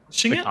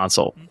the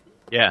console?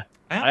 Yeah,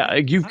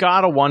 you've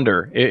got to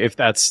wonder if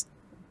that's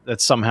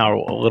somehow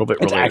a little bit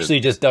related. It's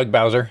actually just Doug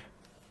Bowser.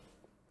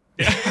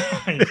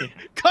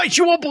 Guys,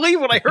 you won't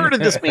believe what I heard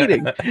in this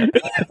meeting.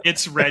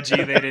 It's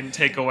Reggie. They didn't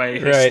take away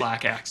his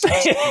Slack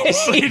access.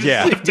 He's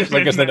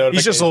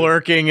just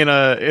lurking in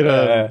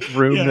a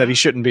room that he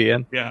shouldn't be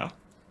in. Yeah,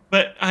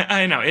 but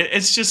I know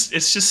it's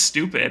just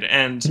stupid.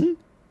 And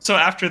so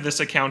after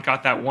this account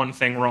got that one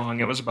thing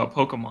wrong, it was about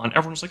Pokemon.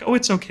 Everyone's like, "Oh,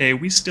 it's okay.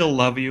 We still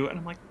love you." And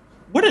I'm like,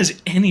 "What does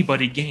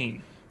anybody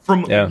gain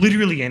from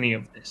literally any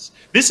of this?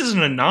 This is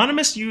an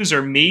anonymous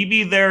user.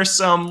 Maybe there's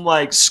some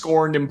like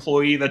scorned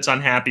employee that's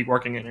unhappy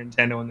working at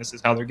Nintendo, and this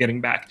is how they're getting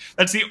back.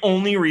 That's the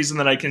only reason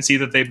that I can see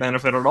that they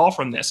benefit at all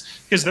from this,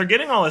 because they're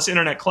getting all this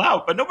internet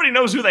clout, but nobody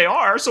knows who they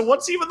are. So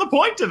what's even the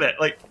point of it?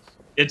 Like,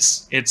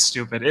 it's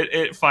stupid.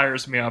 It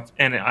fires me up,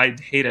 and I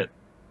hate it.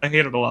 I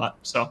hate it a lot.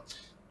 So,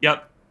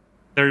 yep.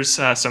 There's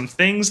some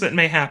things that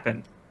may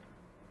happen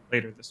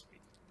later this week.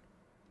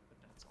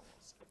 But that's all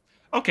I'll say.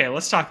 Okay,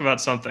 let's talk about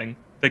something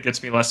that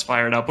gets me less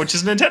fired up, which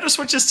is Nintendo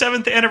Switch's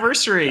 7th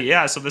anniversary.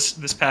 Yeah, so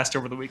this passed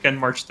over the weekend,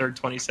 March 3rd,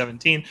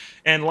 2017,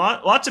 and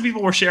lots of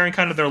people were sharing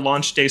kind of their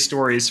launch day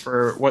stories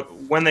for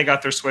when they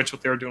got their Switch,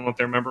 what they were doing, what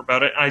they remember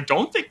about it. And I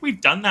don't think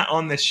we've done that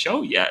on this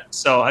show yet,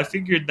 so I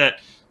figured that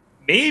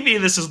maybe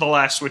this is the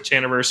last Switch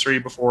anniversary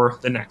before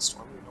the next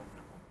one. We don't know.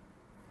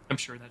 I'm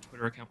sure that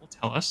Twitter account will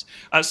tell us.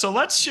 So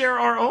let's share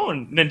our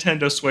own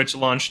Nintendo Switch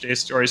launch day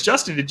stories.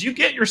 Justin, did you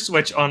get your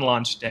Switch on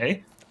launch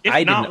day?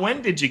 If not,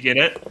 when did you get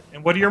it,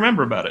 and what do you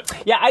remember about it?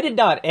 Yeah, I did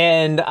not,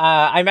 and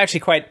I'm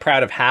actually quite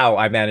proud of how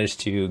I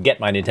managed to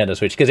get my Nintendo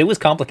Switch, because it was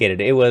complicated.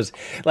 It was,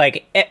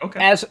 like,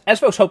 as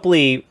folks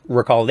hopefully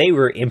recall, they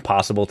were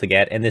impossible to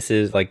get, and this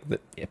is, like, the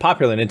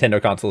popular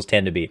Nintendo consoles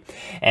tend to be.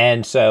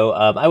 And so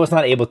I was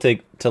not able to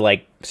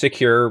like,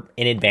 secure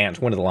in advance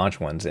one of the launch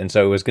ones, and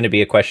so it was going to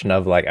be a question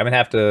of, like, I'm going to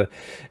have to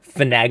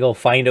finagle,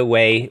 find a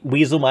way,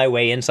 weasel my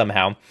way in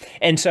somehow.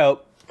 And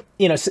so...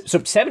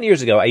 so 7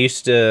 years ago,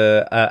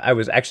 I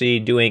was actually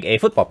doing a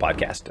football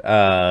podcast.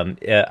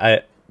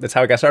 That's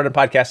how I got started in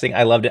podcasting.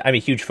 I loved it. I'm a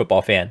huge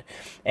football fan.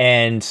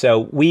 And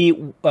so we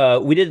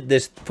did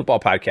this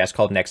football podcast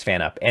called Next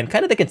Fan Up. And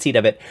kind of the conceit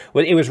of it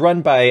was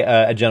run by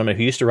a gentleman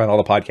who used to run all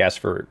the podcasts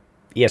for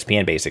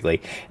ESPN,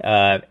 basically.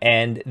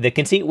 And the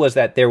conceit was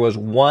that there was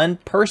one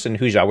person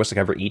whose job was to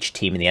cover each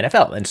team in the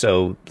NFL. And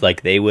so,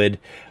 like, they would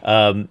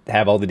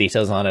have all the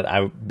details on it.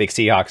 I'm a big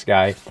Seahawks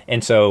guy.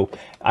 And so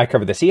I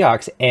covered the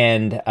Seahawks.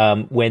 And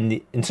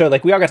so,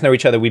 like, we all got to know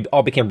each other. We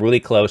all became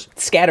really close,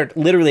 scattered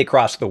literally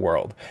across the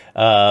world,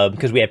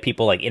 because we had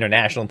people, like,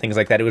 international and things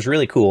like that. It was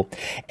really cool.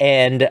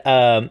 And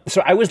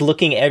so I was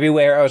looking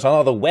everywhere. I was on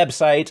all the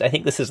websites. I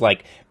think this is,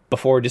 like,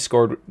 before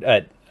Discord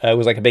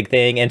was like a big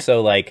thing, and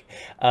so like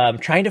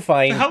trying to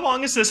find. So how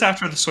long is this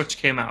after the Switch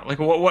came out? Like,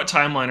 what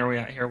timeline are we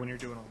at here when you're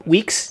doing all this?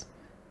 Weeks.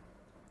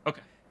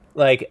 Okay.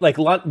 Like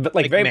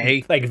very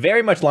May. like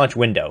very much launch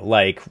window.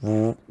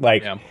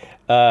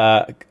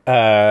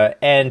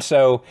 And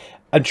so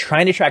I'm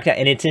trying to track down,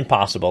 and it's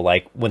impossible.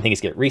 Like, when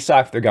things get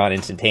restocked, they're gone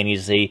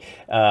instantaneously.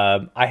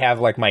 I have,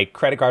 like, my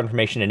credit card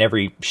information in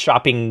every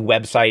shopping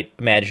website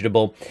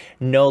imaginable.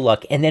 No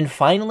luck. And then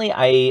finally,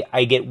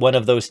 I get one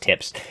of those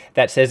tips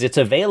that says it's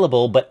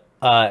available, but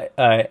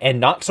and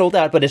not sold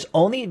out, but is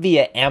only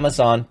via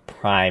Amazon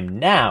Prime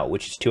Now,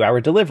 which is 2-hour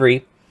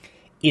delivery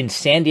in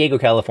San Diego,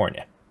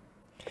 California.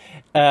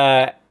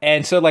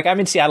 And so, like, I'm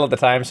in Seattle at the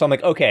time, so I'm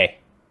like, okay,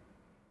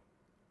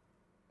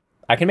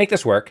 I can make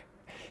this work.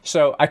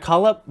 So I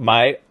call up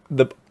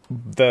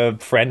the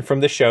friend from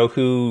the show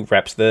who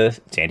reps the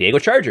San Diego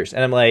Chargers,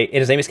 and I'm like, and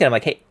his name is Ken. I'm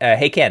like,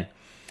 hey Ken,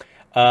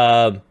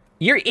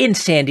 you're in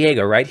San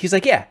Diego, right? He's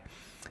like, yeah.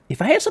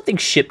 If I have something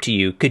shipped to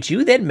you, could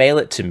you then mail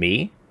it to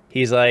me?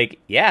 He's like,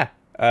 yeah.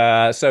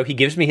 So he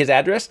gives me his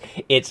address.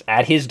 It's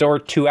at his door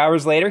 2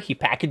 hours later. He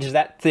packages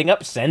that thing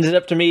up, sends it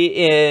up to me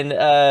in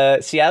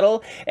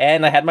Seattle,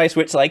 and I had my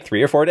Switch like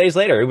 3 or 4 days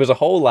later. It was a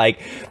whole like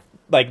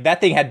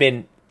that thing had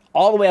been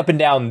all the way up and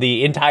down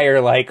the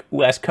entire like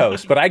West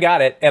Coast, but I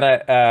got it,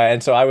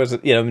 and so I was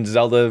in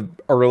Zelda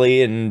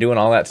early and doing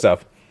all that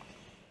stuff.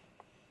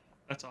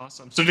 That's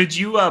awesome. So did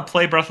you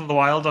play Breath of the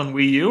Wild on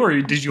Wii U,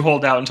 or did you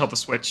hold out until the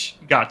Switch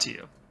got to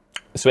you?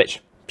 Switch,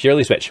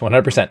 purely Switch,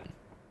 100%. Nice,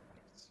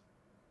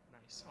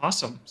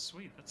 awesome,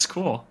 sweet. That's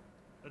cool.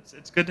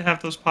 It's good to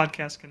have those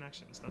podcast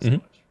connections. That's much.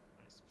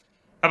 Nice.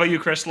 How about you,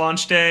 Chris?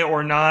 Launch day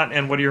or not,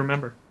 and what do you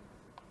remember?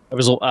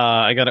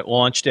 I got it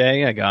launch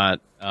day. I got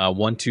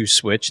 1-2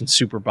 Switch and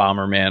Super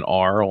Bomberman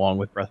R along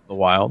with Breath of the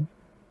Wild.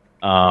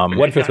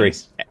 1 for 3.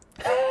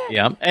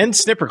 Yeah, and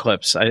Snipper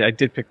Clips. I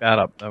did pick that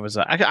up. That was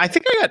I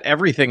think I got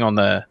everything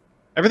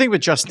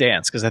with Just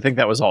Dance, because I think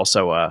that was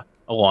also a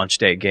launch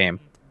day game.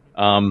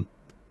 I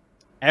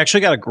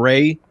actually got a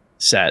gray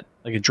set,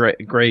 like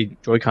a gray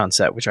Joy-Con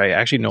set, which I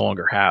actually no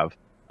longer have.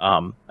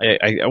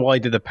 I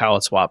did the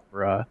palette swap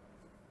for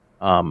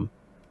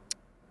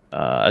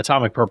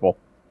Atomic Purple.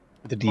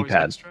 The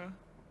D-pad.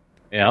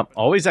 Yeah,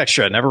 always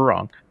extra, never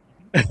wrong.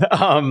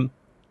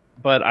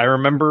 But I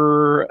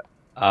remember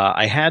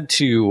I had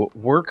to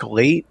work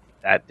late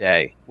that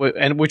day,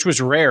 and which was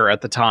rare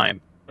at the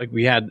time. Like,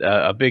 we had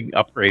a big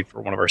upgrade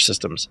for one of our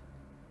systems,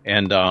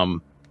 and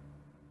but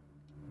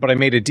I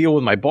made a deal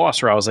with my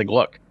boss where I was like,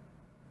 "Look,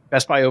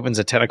 Best Buy opens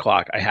at 10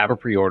 o'clock. I have a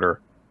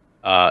pre-order.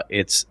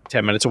 It's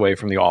 10 minutes away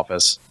from the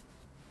office.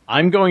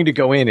 I'm going to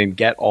go in and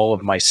get all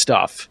of my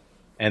stuff,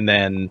 and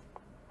then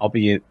I'll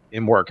be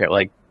in work at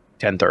like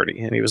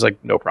 10:30. And he was like,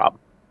 no problem.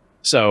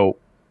 So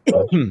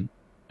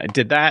I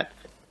did that,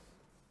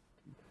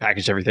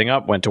 packaged everything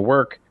up, went to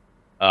work,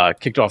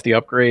 kicked off the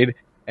upgrade,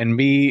 and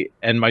me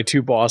and my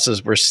two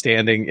bosses were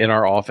standing in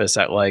our office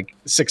at like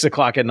 6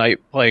 o'clock at night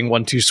playing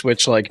 1-2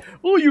 Switch, like,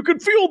 oh, you can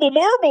feel the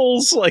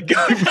marbles, like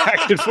going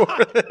back and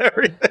forth and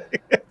everything.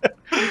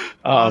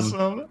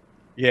 Awesome.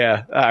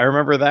 Yeah, I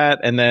remember that.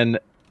 And then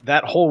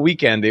that whole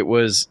weekend, it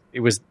was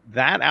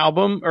that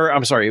album, or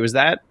I'm sorry, it was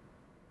that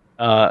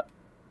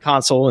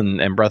console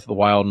and Breath of the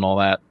Wild and all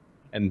that,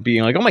 and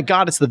being like, oh my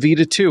God, it's the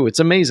Vita 2. It's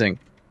amazing.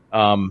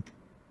 And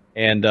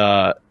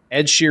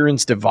Ed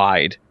Sheeran's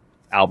Divide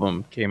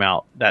album came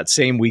out that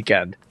same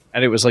weekend,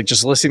 and it was like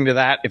just listening to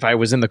that if I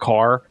was in the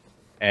car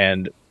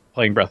and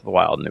playing Breath of the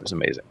Wild, and it was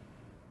amazing.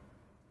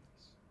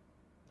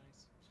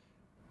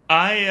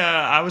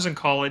 I was in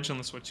college when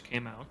the Switch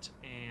came out,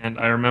 and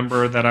I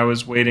remember that I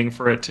was waiting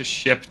for it to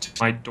ship to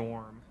my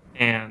dorm,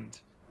 and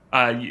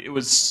I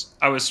was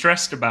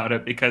stressed about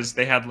it because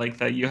they had like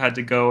that you had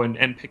to go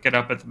and pick it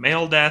up at the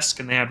mail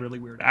desk, and they had really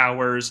weird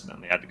hours, and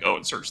then they had to go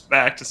and search the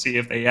back to see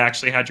if they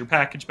actually had your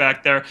package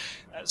back there.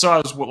 So I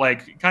was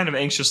like kind of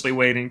anxiously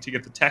waiting to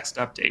get the text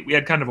update. We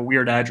had kind of a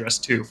weird address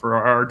too for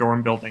our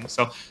dorm building,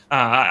 so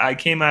I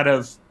came out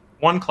of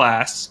one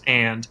class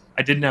and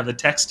I didn't have the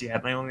text yet,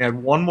 and I only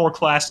had one more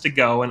class to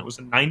go, and it was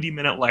a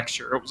 90-minute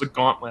lecture. It was a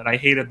gauntlet. I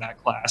hated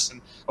that class,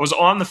 and I was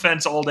on the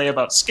fence all day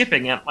about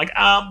skipping it. Like,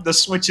 the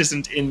Switch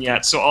isn't in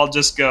yet, so I'll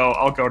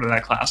go to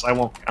that class. I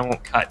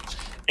won't cut.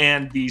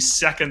 And the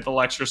second the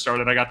lecture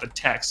started, I got the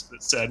text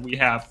that said, "We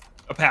have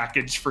a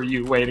package for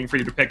you waiting for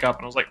you to pick up."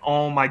 And I was like,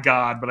 oh my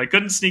God, but I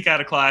couldn't sneak out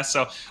of class.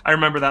 So I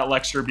remember that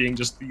lecture being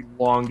just the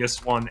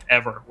longest one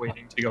ever,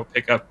 waiting to go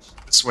pick up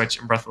the Switch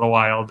and Breath of the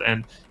Wild.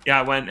 And yeah,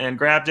 I went and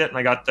grabbed it, and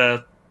I got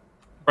the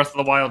Breath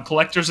of the Wild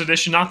Collector's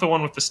Edition, not the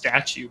one with the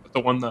statue, but the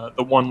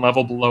one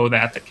level below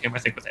that came, I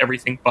think, with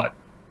everything but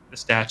the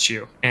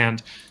statue.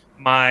 And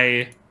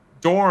my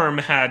dorm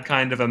had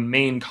kind of a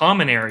main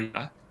common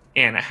area,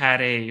 and it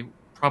had a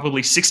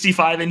probably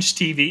 65-inch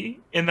TV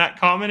in that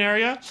common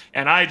area,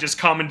 and I just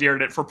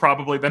commandeered it for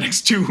probably the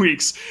next 2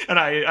 weeks. And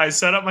I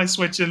set up my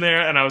Switch in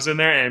there, and I was in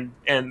there,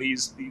 and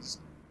these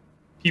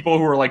people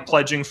who were like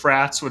pledging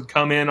frats would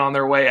come in on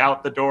their way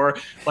out the door,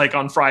 like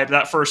on Friday,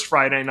 that first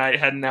Friday night,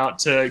 heading out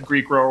to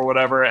Greek Row or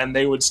whatever, and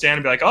they would stand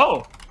and be like,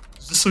 "Oh,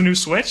 is this a new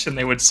Switch?" And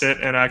they would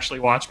sit and actually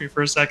watch me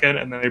for a second,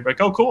 and then they'd be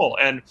like, "Oh, cool."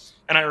 And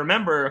I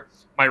remember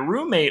my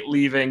roommate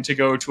leaving to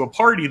go to a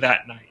party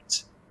that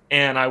night,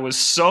 and I was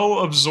so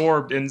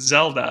absorbed in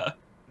Zelda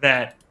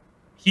that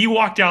he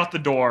walked out the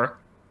door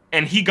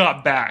and he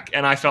got back,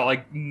 and I felt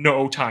like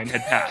no time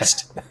had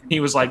passed. He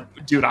was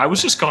like, "Dude, I was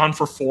just gone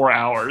for 4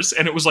 hours,"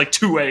 and it was like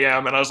 2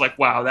 a.m. And I was like,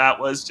 wow, that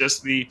was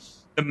just the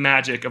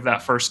magic of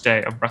that first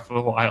day of Breath of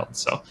the Wild.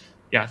 So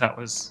yeah, that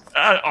was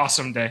an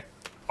awesome day.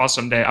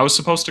 Awesome day. I was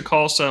supposed to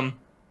call some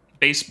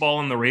baseball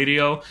on the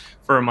radio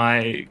for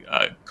my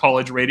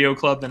college radio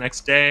club the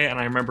next day, and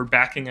I remember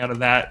backing out of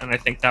that, and I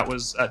think that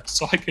was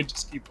so I could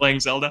just keep playing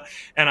Zelda.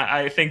 And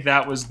I think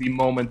that was the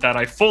moment that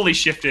I fully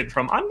shifted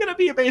from I'm going to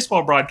be a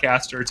baseball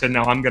broadcaster to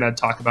no, I'm going to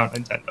talk about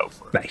Nintendo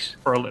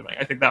for a living.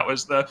 I think that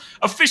was the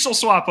official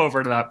swap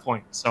over to that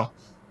point. So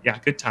yeah,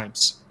 good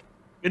times.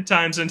 Good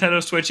times.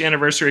 Nintendo Switch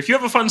anniversary. If you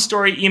have a fun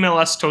story, email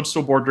us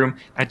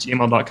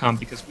toadstoolboardroom@gmail.com,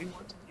 because we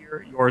want to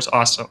hear yours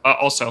also. I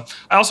also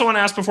want to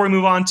ask, before we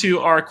move on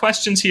to our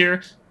questions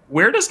here,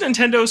 where does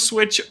Nintendo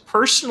Switch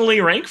personally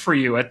rank for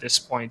you at this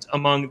point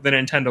among the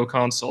Nintendo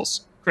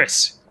consoles?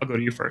 Chris, I'll go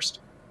to you first.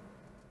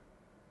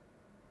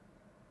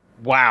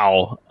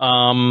 Wow.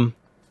 Not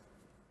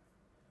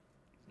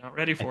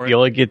ready for it. I feel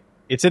like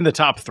it's in the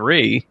top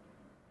 3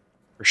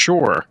 for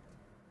sure.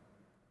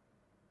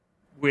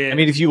 I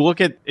mean, if you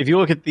look at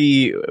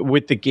the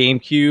with the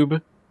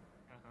GameCube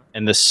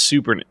and the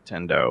Super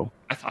Nintendo,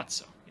 I thought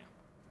so.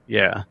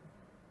 Yeah.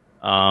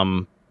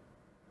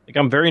 Like,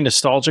 I'm very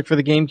nostalgic for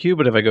the GameCube,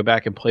 but if I go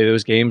back and play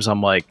those games,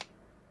 I'm like,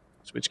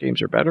 Switch games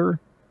are better.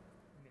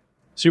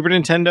 Super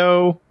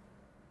Nintendo,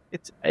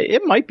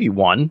 it might be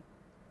 1.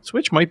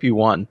 Switch might be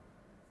 1,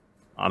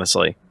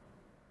 honestly.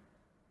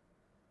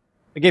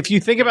 Like, if you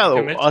think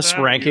about us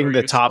ranking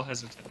the top...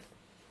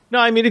 No,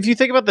 I mean, if you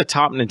think about the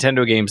top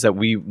Nintendo games that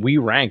we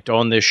ranked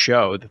on this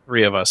show, the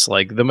 3 of us,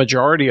 like, the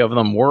majority of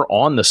them were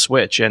on the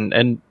Switch,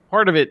 and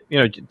part of it,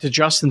 to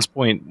Justin's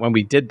point, when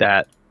we did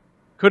that,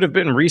 could have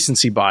been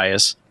recency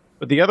bias.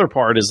 But the other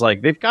part is,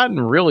 like, they've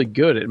gotten really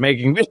good at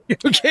making video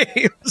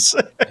games.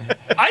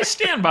 I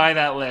stand by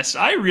that list.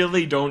 I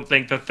really don't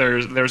think that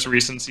there's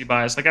recency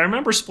bias. Like, I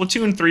remember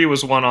Splatoon 3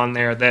 was one on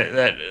there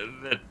that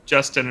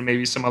Justin and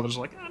maybe some others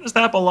were like, does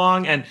that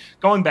belong? And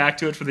going back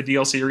to it for the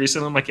DLC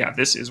recently, I'm like, yeah,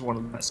 this is one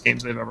of the best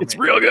games they've ever made. It's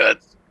real good.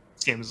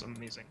 This game is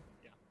amazing.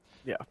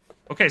 Yeah.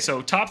 Okay,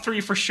 so top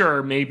 3 for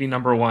sure, maybe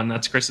number 1.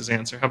 That's Chris's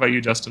answer. How about you,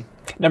 Justin?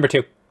 Number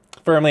 2.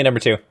 Firmly number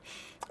 2.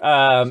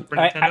 Super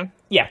Nintendo?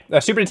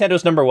 Super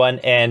Nintendo's number 1,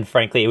 and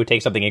frankly, it would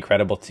take something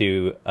incredible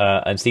to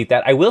unseat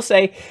that. I will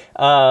say,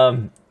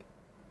 the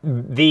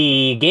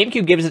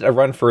GameCube gives it a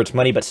run for its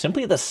money, but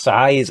simply the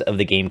size of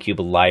the GameCube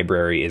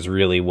library is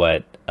really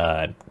what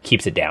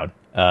keeps it down.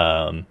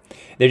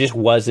 There just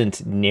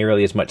wasn't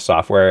nearly as much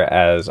software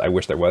as I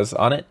wish there was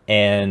on it,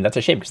 and that's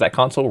a shame because that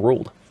console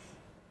ruled.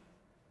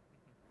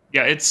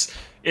 Yeah,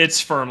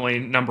 it's firmly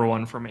number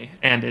 1 for me,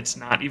 and it's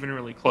not even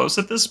really close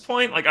at this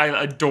point. Like,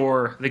 I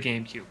adore the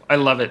GameCube. I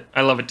love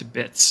it to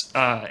bits,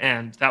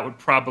 and that would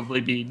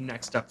probably be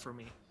next up for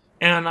me.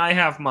 And I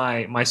have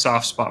my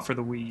soft spot for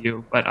the Wii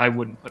U, but I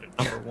wouldn't put it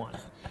number 1.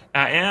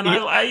 And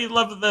I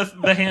love the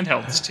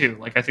handhelds too.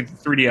 Like, I think the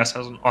 3DS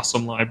has an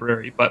awesome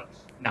library, but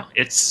no,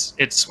 it's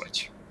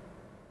Switch.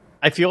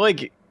 I feel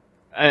like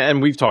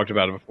and we've talked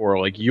about it before,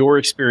 like your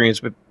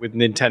experience with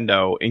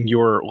Nintendo in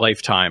your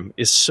lifetime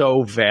is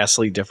so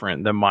vastly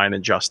different than mine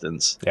and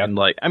Justin's. Yep. And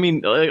like, I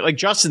mean, like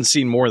Justin's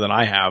seen more than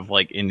I have,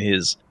 like in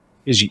his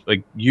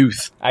like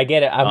youth. I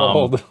get it. I'm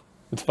old.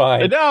 It's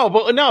fine. No,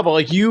 but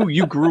like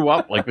you grew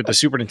up like with the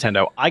Super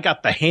Nintendo. I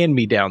got the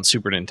hand-me-down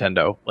Super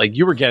Nintendo. Like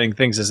you were getting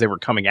things as they were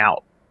coming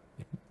out.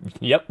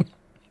 Yep.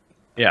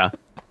 Yeah.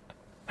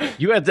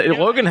 You had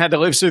Logan had to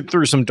live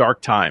through some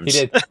dark times.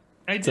 He did.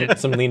 I did.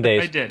 Some lean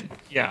days. I did.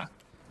 Yeah.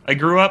 I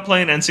grew up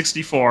playing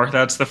N64.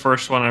 That's the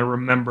first one I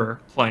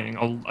remember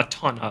playing a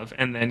ton of.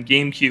 And then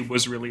GameCube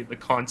was really the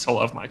console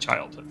of my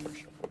childhood for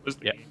sure. It was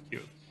the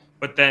GameCube.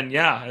 But then,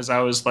 yeah, as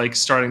I was like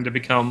starting to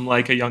become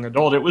like a young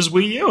adult, it was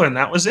Wii U, and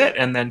that was it.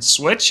 And then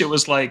Switch, it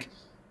was like,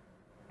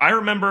 I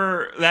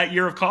remember that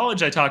year of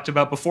college I talked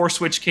about before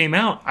Switch came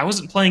out. I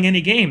wasn't playing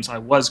any games. I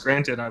was,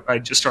 granted, I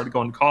just started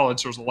going to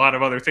college. There was a lot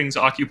of other things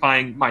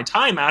occupying my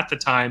time at the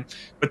time.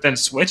 But then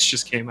Switch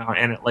just came out,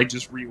 and it like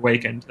just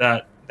reawakened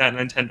that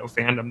Nintendo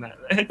fandom that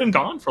had been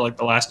gone for like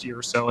the last year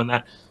or so.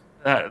 And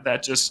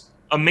that just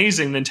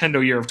amazing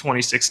Nintendo year of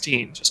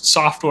 2016, just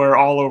software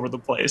all over the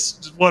place.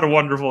 Just what a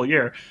wonderful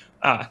year.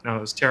 No, it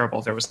was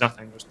terrible. There was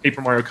nothing. There was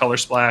Paper Mario Color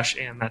Splash,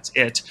 and that's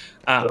it.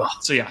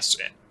 So yes,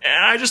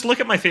 and I just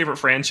look at my favorite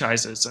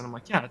franchises, and I'm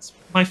like, yeah, it's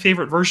my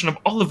favorite version of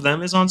all of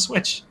them is on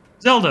Switch.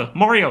 Zelda,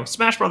 Mario,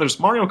 Smash Brothers,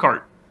 Mario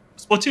Kart,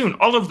 Splatoon,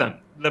 all of them.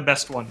 The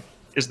best one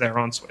is there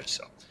on Switch.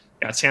 So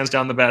yeah, it's hands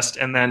down the best.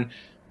 And then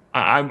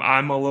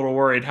I'm a little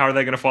worried. How are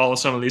they going to follow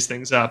some of these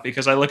things up?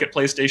 Because I look at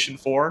PlayStation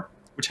 4,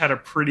 which had a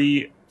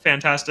pretty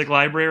fantastic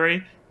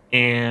library,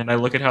 and I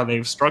look at how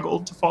they've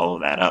struggled to follow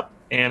that up.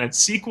 And it's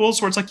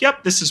sequels where it's like,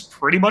 yep, this is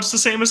pretty much the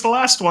same as the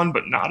last one,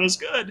 but not as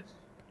good.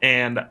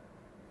 And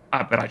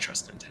but I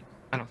trust Nintendo.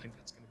 I don't think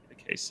that's going to be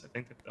the case. I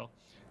think that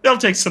they'll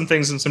take some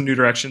things in some new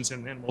directions,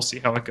 and we'll see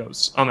how it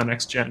goes on the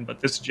next gen.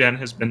 But this gen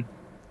has been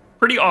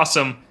pretty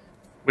awesome,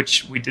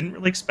 which we didn't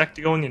really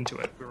expect going into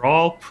it. We were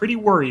all pretty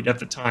worried at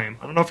the time.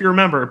 I don't know if you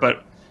remember,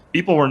 but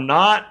people were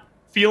not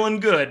feeling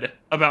good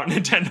about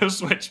Nintendo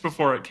Switch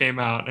before it came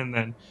out, and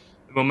then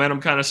the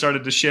momentum kind of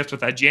started to shift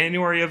with that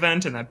January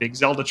event and that big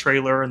Zelda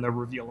trailer and the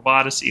reveal of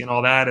Odyssey and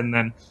all that. And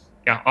then,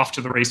 yeah, off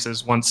to the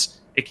races once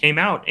it came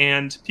out.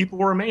 And people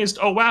were amazed.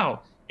 Oh,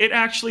 wow, it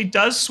actually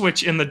does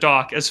switch in the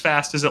dock as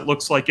fast as it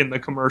looks like in the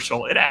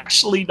commercial. It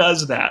actually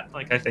does that.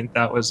 Like, I think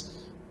that was...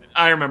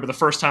 I remember the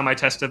first time I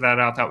tested that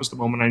out, that was the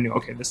moment I knew,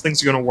 okay, this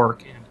thing's going to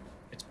work, and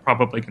it's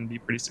probably going to be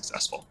pretty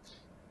successful.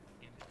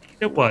 And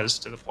it was,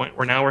 to the point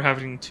where now we're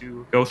having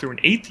to go through an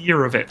 8th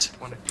year of it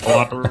when a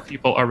lot of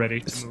people are ready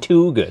to move. It's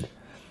too good.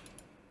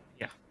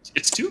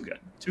 It's too good.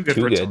 Too good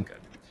for its own good.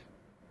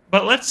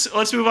 But let's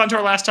move on to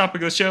our last topic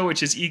of the show,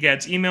 which is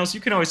EGAD's emails. You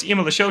can always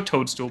email the show,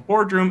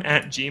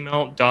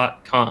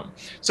 toadstoolboardroom@gmail.com.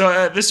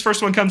 So this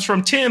first one comes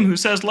from Tim, who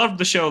says, loved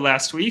the show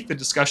last week. The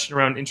discussion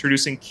around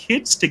introducing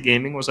kids to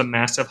gaming was a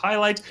massive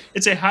highlight.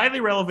 It's a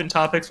highly relevant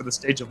topic for the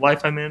stage of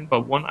life I'm in,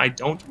 but one I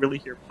don't really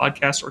hear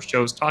podcasts or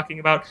shows talking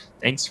about.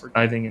 Thanks for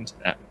diving into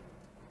that.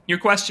 Your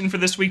question for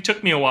this week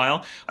took me a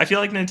while. I feel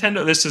like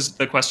Nintendo, this is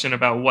the question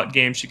about what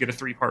game should get a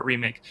 3-part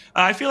remake.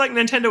 I feel like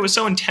Nintendo is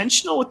so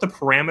intentional with the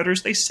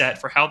parameters they set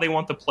for how they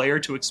want the player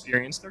to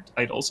experience their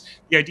titles.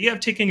 The idea of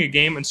taking a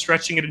game and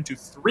stretching it into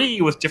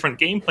 3 with different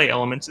gameplay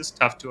elements is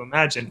tough to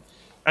imagine.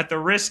 At the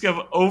risk of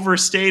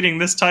overstating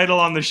this title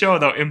on the show,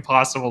 though,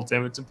 impossible,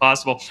 Tim, it's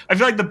impossible. I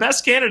feel like the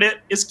best candidate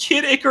is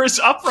Kid Icarus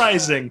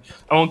Uprising.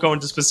 I won't go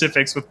into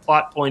specifics with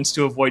plot points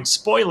to avoid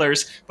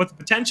spoilers, but the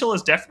potential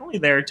is definitely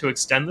there to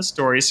extend the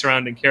story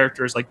surrounding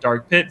characters like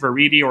Dark Pit,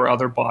 Veridi, or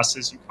other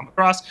bosses you come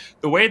across.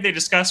 The way they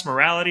discuss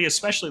morality,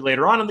 especially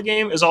later on in the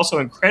game, is also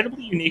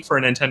incredibly unique for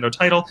a Nintendo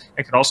title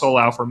and could also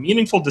allow for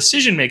meaningful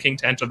decision-making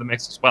to enter the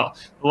mix as well.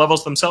 The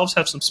levels themselves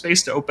have some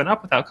space to open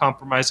up without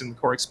compromising the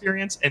core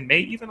experience, and may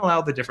even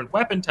allow the different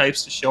weapon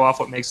types to show off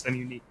what makes them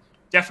unique.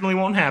 Definitely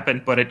won't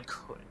happen, but it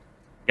could.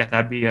 Yeah,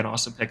 that'd be an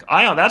awesome pick.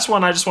 That's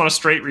one I just want a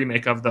straight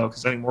remake of, though,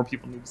 because I think more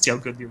people need to see how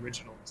good the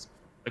original is,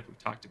 like we've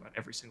talked about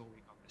every single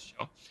week on this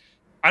show.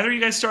 Either of you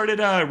guys started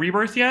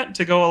Rebirth yet,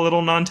 to go a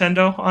little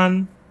Nintendo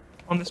on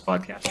this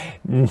podcast?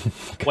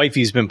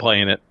 Wifey's been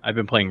playing it. I've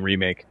been playing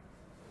Remake.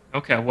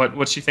 Okay,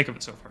 what's she think of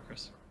it so far,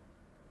 Chris?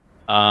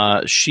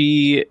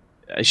 She's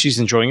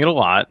enjoying it a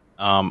lot.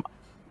 I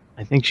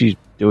think she's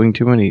doing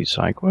too many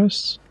side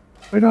quests,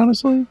 quite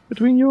honestly,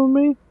 between you and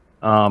me.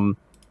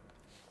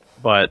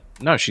 But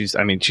no, she's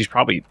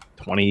probably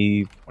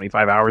 20,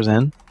 25 hours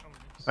in,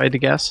 if I had to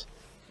guess.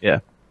 Yeah.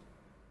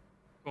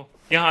 Cool.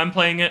 Yeah, I'm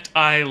playing it.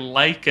 I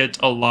like it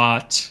a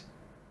lot.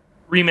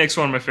 Remake's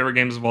one of my favorite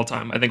games of all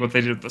time. I think what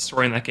they did with the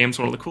story in that game is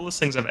one of the coolest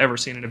things I've ever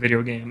seen in a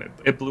video game.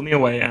 It blew me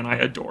away, and I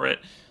adore it.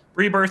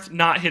 Rebirth,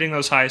 not hitting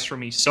those highs for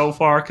me so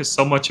far, because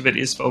so much of it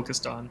is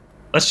focused on,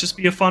 let's just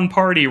be a fun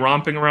party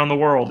romping around the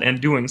world and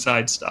doing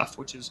side stuff,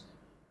 which is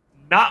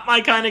not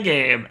my kind of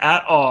game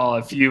at all.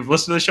 If you've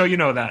listened to the show, you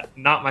know that.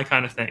 Not my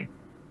kind of thing.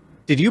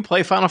 Did you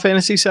play Final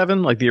Fantasy VII,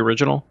 like the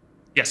original?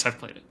 Yes, I've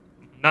played it.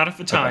 Not at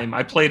the time. Okay.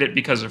 I played it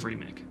because of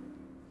Remake.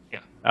 Yeah.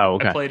 Oh,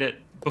 okay. I played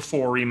it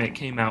before Remake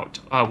came out,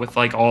 with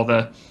like all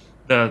the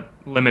the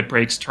limit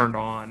breaks turned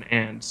on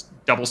and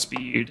double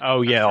speed.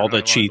 Oh yeah, all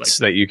the cheats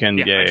that you can.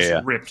 I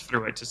just ripped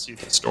through it to see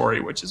the story,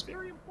 which is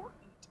very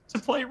important to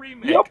play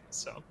remake. Yep.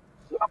 So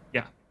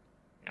yeah.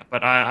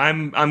 But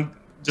I'm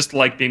just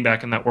like being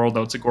back in that world,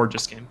 though. It's a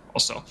gorgeous game.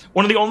 Also,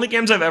 one of the only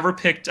games I've ever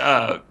picked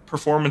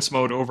graphics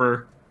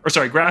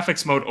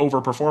mode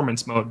over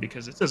performance mode,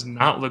 because it does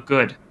not look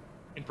good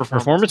in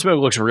performance. Performance mode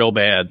looks real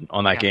bad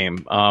on that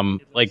game.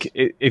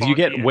 If you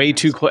get way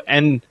too close,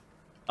 and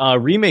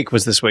remake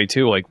was this way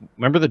too. Like,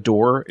 remember the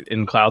door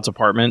in Cloud's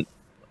apartment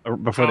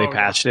before they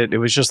patched it? It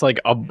was just like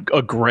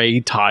a gray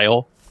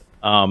tile.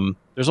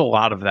 There's a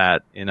lot of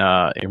that in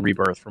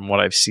Rebirth, from what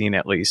I've seen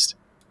at least.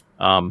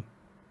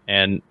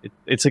 And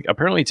it's like,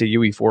 apparently it's a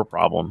UE4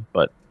 problem,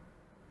 but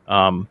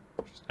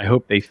I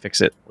hope they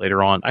fix it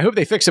later on. I hope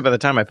they fix it by the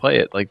time I play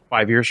it, like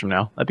 5 years from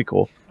now. That'd be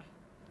cool.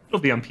 It'll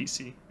be on PC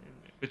in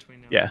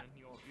between now and then.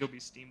 You'll be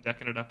Steam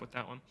decking it up with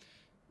that one.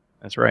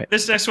 That's right.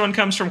 This next one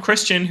comes from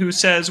Christian, who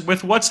says,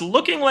 with what's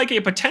looking like a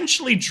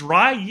potentially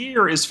dry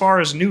year as far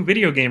as new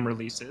video game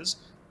releases,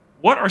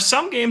 what are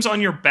some games on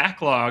your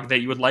backlog that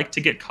you would like to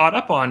get caught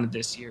up on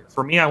this year?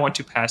 For me, I want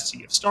to pass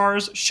Sea of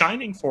Stars,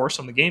 Shining Force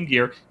on the Game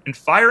Gear, and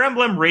Fire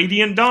Emblem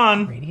Radiant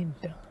Dawn.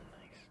 Radiant Dawn,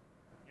 nice.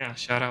 Yeah,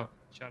 shout out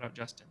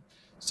Justin.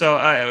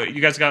 So,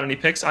 you guys got any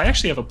picks? I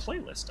actually have a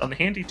playlist on the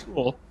handy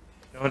tool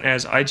known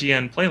as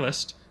IGN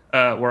Playlist,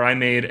 where I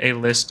made a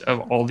list of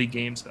all the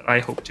games that I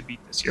hope to beat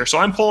this year. So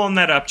I'm pulling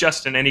that up.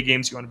 Justin, any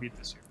games you want to beat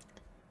this year?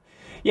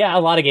 Yeah,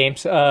 a lot of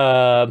games.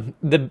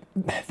 The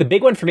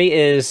big one for me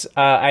is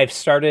I've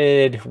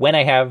started, when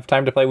I have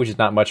time to play, which is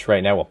not much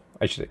right now. Well,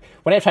 I should say,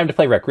 when I have time to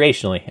play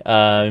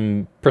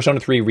recreationally, Persona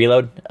 3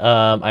 Reload.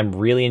 I'm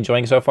really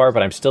enjoying so far,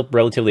 but I'm still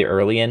relatively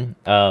early in.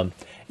 I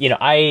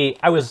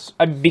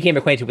became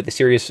acquainted with the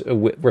series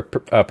with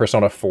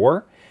Persona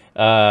 4.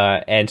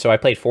 And so I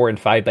played 4 and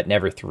 5, but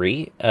never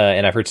 3.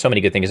 And I've heard so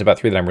many good things about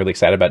 3 that I'm really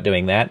excited about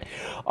doing that.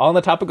 On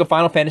the topic of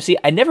Final Fantasy,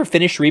 I never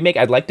finished Remake.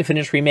 I'd like to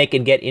finish Remake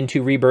and get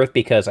into Rebirth,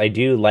 because I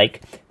do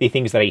like the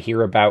things that I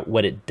hear about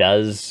what it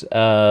does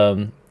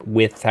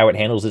with how it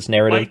handles its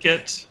narrative. Like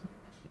it.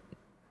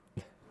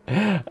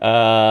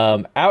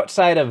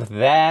 Outside of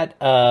that,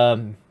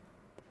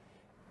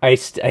 I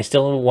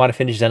still want to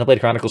finish Xenoblade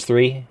Chronicles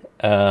 3.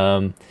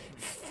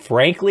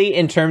 Frankly,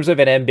 in terms of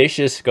an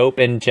ambitious scope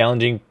and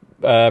challenging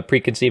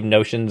preconceived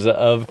notions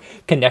of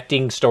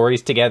connecting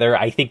stories together,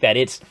 I think that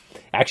it's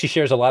actually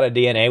shares a lot of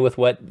DNA with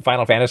what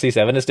Final Fantasy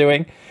VII is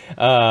doing,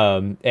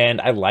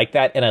 and I like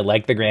that, and I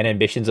like the grand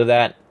ambitions of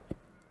that.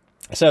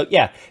 So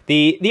yeah,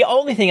 the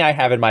only thing I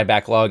have in my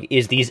backlog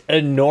is these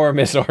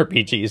enormous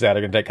RPGs that are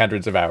going to take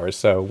hundreds of hours,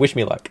 so wish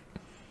me luck.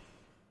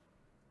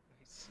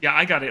 Yeah,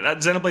 I got it. That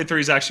Xenoblade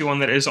 3 is actually one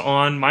that is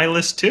on my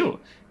list too.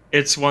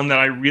 It's one that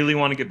I really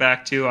want to get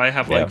back to. I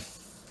have like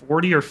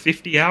 40 or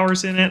 50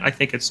 hours in it. I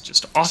think it's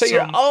just awesome. So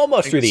you're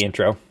almost through the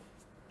intro.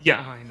 Yeah,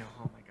 I know.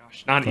 Oh my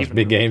gosh. Not those even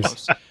big really games.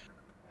 Close.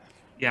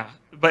 Yeah,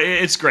 but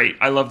it's great.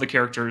 I love the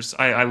characters.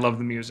 I love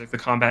the music. The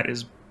combat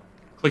is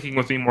clicking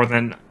with me more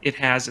than it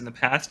has in the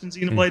past in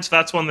Xenoblade, so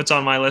that's one that's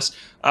on my list.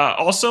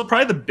 Also,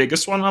 probably the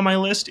biggest one on my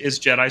list is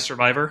Jedi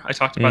Survivor. I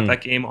talked about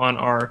that game on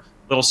our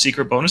little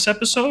secret bonus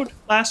episode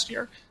last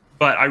year,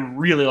 but I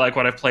really like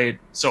what I've played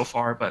so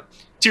far. But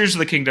Tears of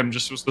the Kingdom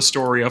just was the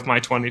story of my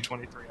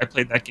 2023. I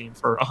played that game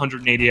for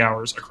 180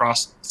 hours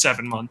across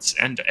 7 months,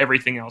 and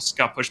everything else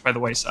got pushed by the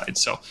wayside.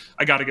 So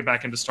I got to get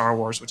back into Star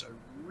Wars, which I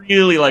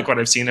really like what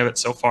I've seen of it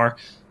so far.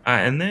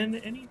 And then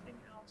anything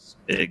else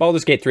big?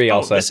 Baldur's Gate 3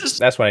 also.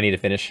 That's what I need to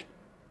finish.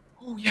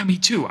 Oh, yeah, me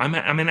too.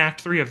 I'm in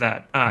Act 3 of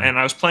that. And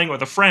I was playing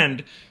with a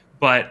friend,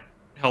 but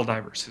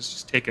Helldivers has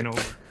just taken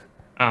over.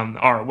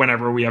 Or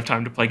whenever we have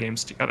time to play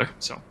games together.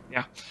 So,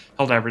 yeah,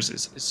 Helldivers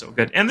is so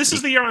good. And this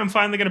is the year I'm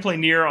finally going to play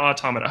Nier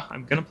Automata.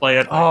 I'm going to play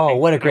it. Oh,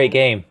 what a great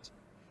game.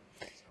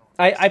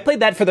 I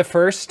played that for the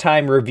first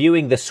time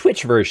reviewing the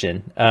Switch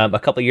version a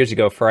couple years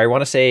ago for, I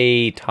want to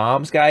say,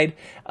 Tom's Guide.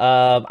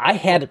 I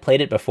hadn't played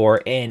it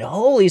before, and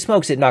holy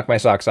smokes, it knocked my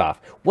socks off.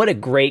 What a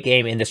great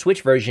game, and the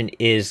Switch version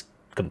is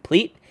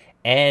complete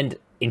and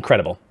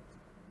incredible.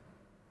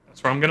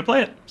 That's where I'm going to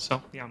play it.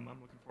 So, yeah, I'm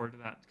looking forward to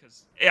that.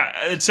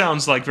 Yeah, it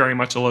sounds like very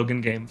much a Logan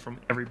game from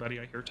everybody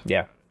I hear talking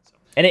about it. So.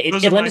 And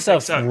it lends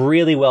itself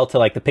really well to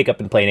like the pick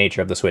up and play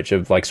nature of the Switch,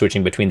 of like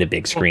switching between the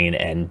big screen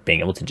and being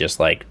able to just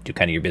like do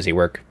kind of your busy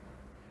work.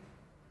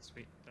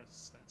 Sweet. That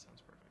sounds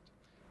perfect.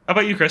 How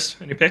about you, Chris?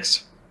 Any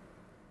picks?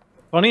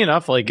 Funny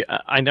enough, like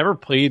I never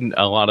played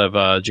a lot of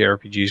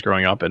JRPGs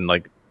growing up, and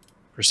like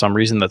for some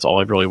reason that's all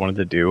I've really wanted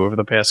to do over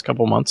the past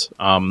couple months.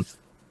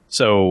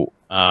 So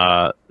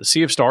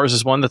Sea of Stars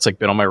is one that's like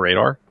been on my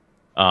radar.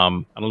 I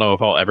don't know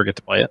if I'll ever get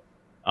to play it.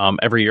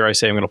 Every year I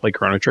say I'm going to play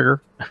Chrono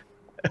Trigger.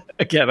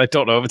 Again, I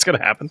don't know if it's going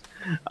to happen.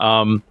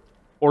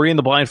 Ori and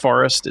the Blind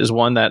Forest is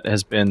one that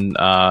has been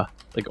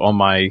like on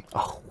my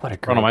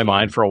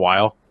mind for a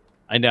while.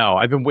 I know.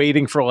 I've been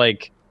waiting for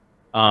like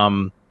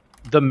the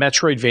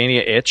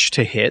Metroidvania itch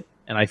to hit,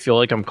 and I feel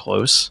like I'm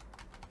close.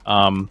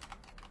 And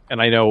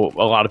And I know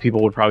a lot of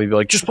people would probably be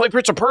like, just play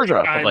Prince of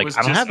Persia. But like,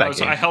 I don't have that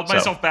game. I held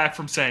myself back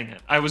from saying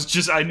it. I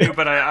knew,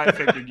 but I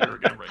figured you were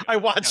going to bring it. I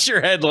watched your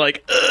head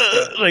like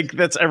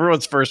that's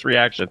everyone's first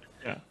reaction.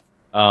 Yeah.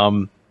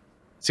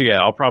 So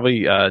yeah, I'll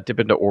probably dip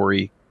into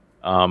Ori,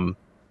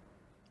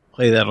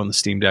 play that on the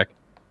Steam Deck.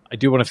 I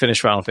do want to finish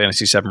Final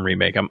Fantasy VII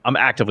Remake. I'm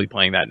actively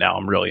playing that now.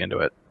 I'm really into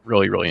it.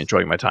 Really, really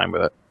enjoying my time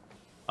with it.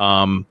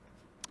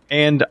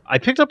 And I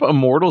picked up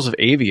Immortals of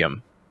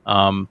Avium.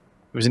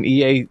 It was an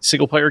EA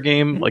single player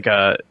game, like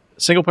a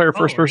single player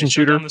first person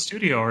shooter. On the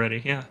studio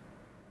already, yeah.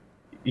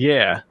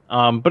 Yeah,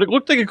 but it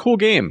looked like a cool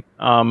game.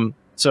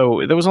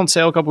 So that was on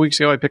sale a couple weeks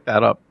ago. I picked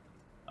that up.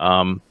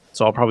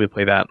 So I'll probably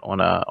play that on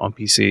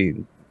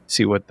PC,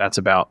 see what that's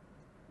about.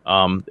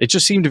 It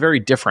just seemed very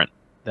different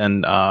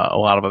than a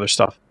lot of other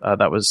stuff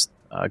that was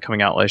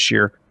coming out last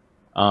year.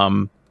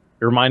 It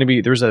reminded me,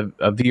 there's a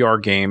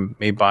VR game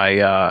made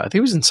by, I think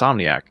it was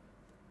Insomniac,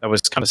 that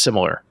was kind of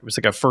similar. It was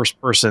like a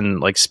first-person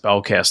like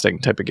spell casting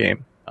type of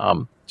game.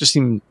 Just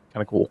seemed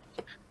kind of cool.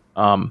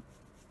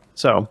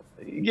 So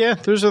yeah,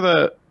 those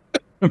are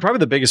probably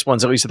the biggest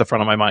ones, at least at the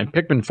front of my mind.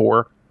 Pikmin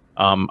 4,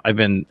 I've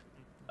been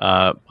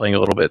playing a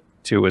little bit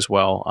too as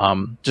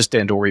well. Just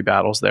Dandori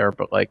battles there,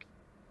 but like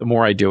the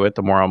more I do it,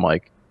 the more I'm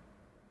like,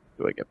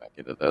 do I get back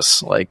into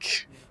this?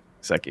 Like,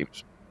 'cause that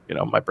game's,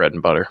 my bread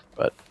and butter.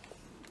 But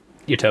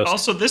you're toast.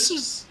 Also, this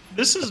is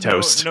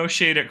no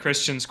shade at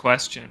Christian's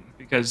question,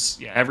 because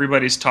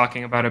everybody's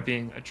talking about it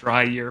being a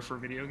dry year for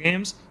video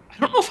games. I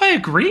don't know if I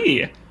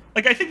agree.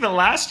 Like, I think the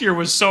last year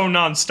was so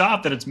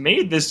nonstop that it's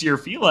made this year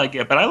feel like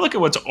it. But I look at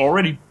what's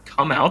already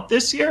come out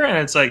this year, and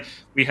it's like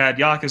we had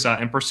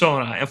Yakuza and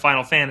Persona and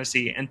Final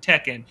Fantasy and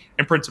Tekken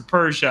and Prince of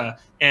Persia,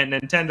 and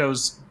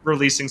Nintendo's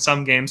releasing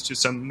some games to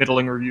some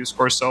middling review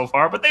scores so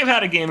far. But they've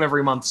had a game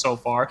every month so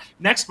far.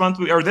 This month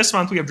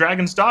we have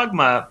Dragon's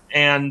Dogma,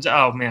 and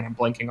oh man, I'm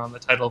blanking on the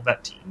title of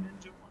that Team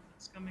Ninja one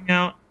that's coming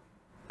out.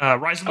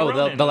 Rise of the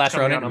Ronin. The last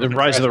Ronin. The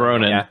Rise of the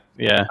Ronin.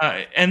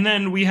 Yeah. And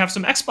then we have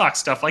some Xbox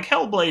stuff, like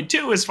Hellblade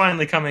 2 is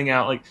finally coming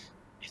out. Like,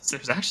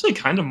 there's actually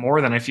kind of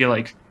more than I feel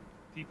like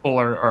people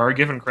are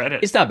given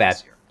credit. It's not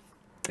bad.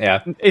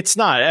 Yeah. It's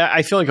not.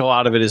 I feel like a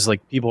lot of it is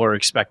like people are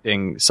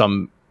expecting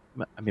some.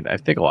 I mean, I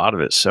think a lot of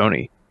it is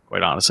Sony,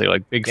 quite honestly,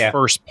 like big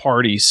first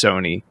party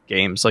Sony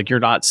games. Like, you're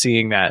not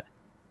seeing that.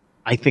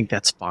 I think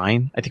that's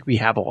fine. I think we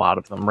have a lot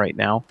of them right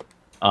now.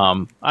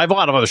 I have a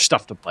lot of other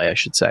stuff to play, I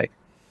should say.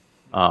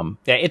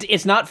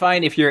 It's not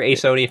fine if you're a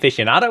Sony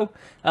aficionado,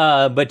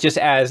 but just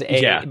as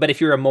but if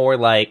you're a more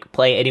like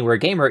play anywhere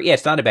gamer,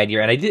 it's not a bad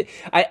year. And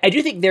I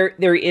do think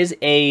there is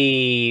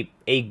a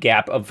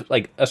gap of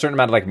like a certain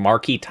amount of like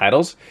marquee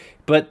titles,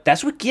 but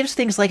that's what gives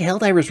things like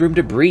Helldivers room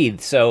to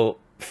breathe. So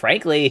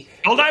frankly,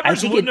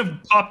 Helldivers wouldn't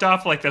have popped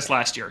off like this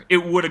last year.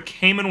 It would have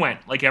came and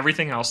went like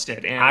everything else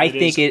did, and I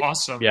think it's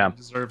awesome. Yeah, it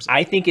deserves it.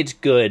 I think it's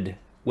good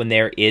when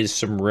there is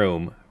some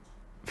room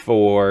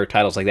for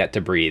titles like that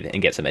to breathe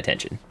and get some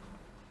attention.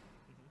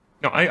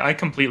 No, I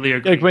completely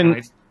agree.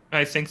 Like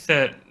I think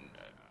that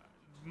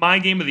my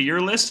Game of the Year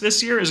list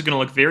this year is going to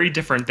look very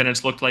different than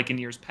it's looked like in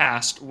years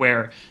past,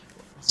 where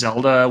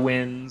Zelda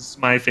wins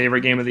my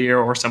favorite Game of the Year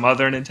or some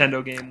other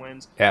Nintendo game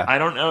wins. Yeah. I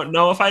don't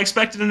know if I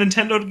expected a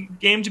Nintendo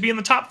game to be in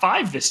the top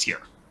 5 this year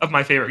of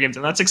my favorite games,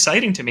 and that's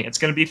exciting to me. It's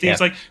going to be things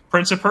like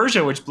Prince of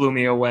Persia, which blew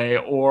me away,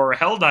 or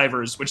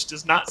Helldivers, which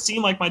does not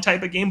seem like my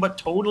type of game, but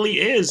totally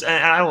is,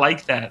 and I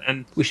like that.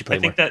 And we should play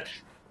more.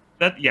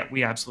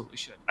 We absolutely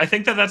should. I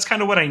think that's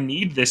kind of what I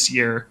need this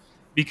year,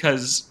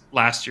 because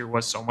last year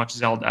was so much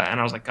Zelda, and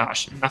I was like,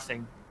 gosh,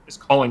 nothing is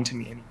calling to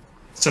me anymore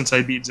since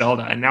I beat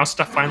Zelda, and now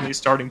stuff finally is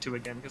starting to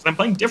again, because I'm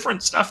playing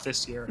different stuff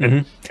this year.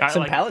 And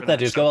some palate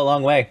cleansers go a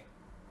long way.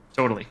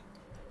 Totally.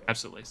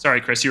 Absolutely. Sorry,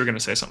 Chris, you were going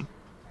to say something.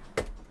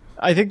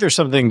 I think there's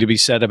something to be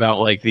said about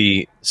like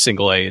the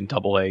single A and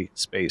double A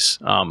space,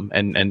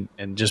 and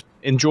just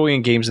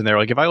enjoying games in there.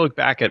 Like, if I look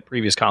back at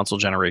previous console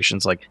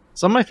generations, like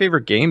some of my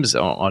favorite games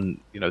on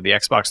the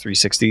Xbox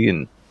 360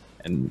 and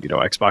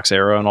Xbox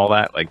era and all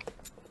that, like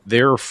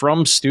they're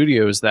from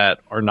studios that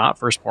are not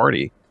first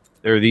party.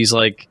 They're these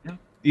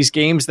these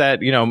games that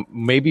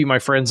maybe my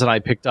friends and I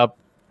picked up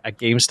at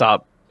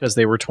GameStop because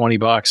they were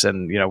 $20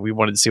 and we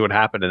wanted to see what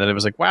happened, and then it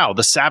was like, wow,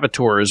 the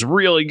Saboteur is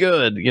really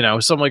good,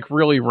 some like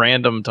really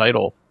random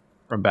title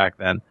from back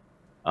then.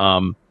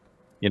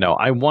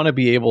 I want to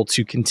be able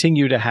to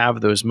continue to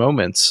have those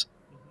moments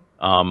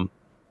when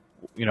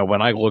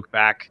I look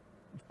back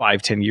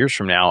 5-10 years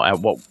from now at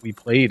what we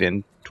played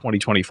in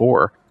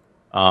 2024.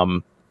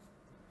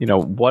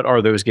 What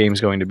are those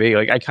games going to be?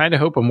 Like, I kind of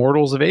hope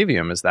Immortals of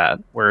Avium is that,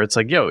 where it's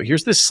like,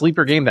 here's this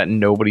sleeper game that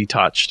nobody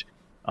touched,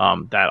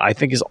 that I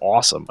think is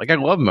awesome. Like, I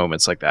love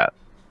moments like that.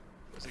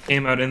 It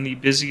came out in the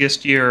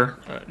busiest year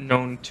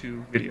known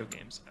to video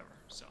games ever.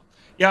 So,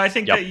 I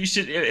think that you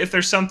should,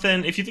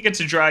 if you think it's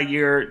a dry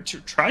year,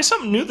 try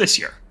something new this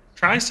year.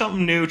 Try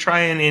something new. Try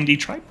an indie.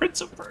 Try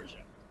Prince of Persia.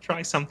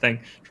 Try something.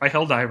 Try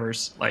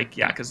Helldivers.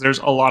 Because there's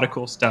a lot of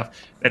cool stuff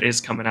that is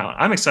coming out.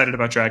 I'm excited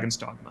about Dragon's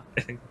Dogma.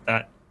 I think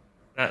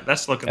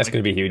that's looking. That's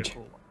going to be huge.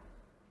 Cool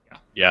one.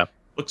 Yeah.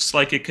 looks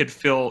like it could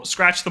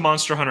scratch the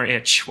Monster Hunter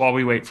itch while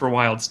we wait for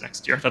Wilds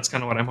next year. That's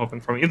kind of what I'm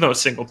hoping for, even though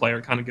it's single player,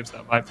 it kind of gives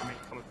that vibe for me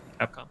coming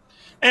from Capcom.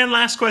 And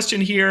last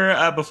question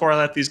here, before I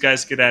let these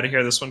guys get out of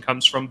here. This one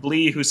comes from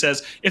Blee, who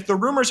says, if the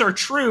rumors are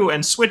true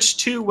and Switch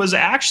 2 was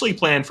actually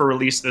planned for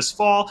release this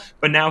fall,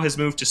 but now has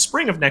moved to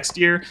spring of next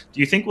year, do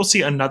you think we'll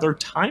see another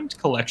timed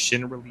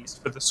collection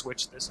released for the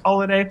Switch this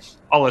holiday,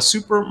 a la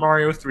Super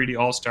Mario 3D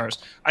All-Stars?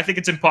 I think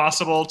it's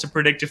impossible to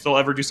predict if they'll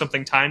ever do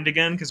something timed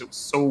again, because it was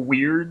so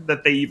weird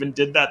that they even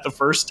did that the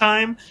first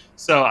time.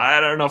 So I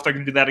don't know if they're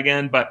going to do that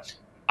again, but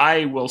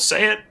I will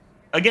say it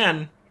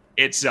again.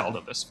 It's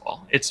Zelda this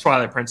fall. It's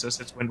Twilight Princess.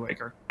 It's Wind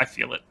Waker. I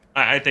feel it.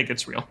 I think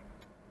it's real.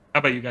 How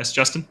about you guys,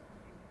 Justin?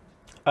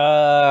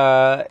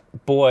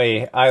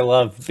 Boy, I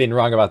love being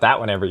wrong about that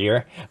one every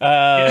year.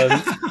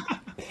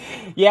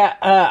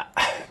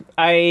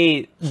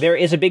 There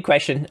is a big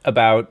question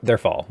about their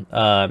fall,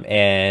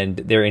 and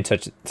they're in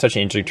such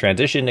an interesting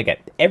transition. Again,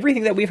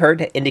 everything that we've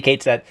heard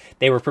indicates that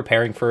they were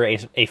preparing for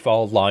a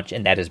fall launch,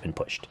 and that has been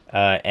pushed.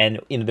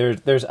 And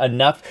there's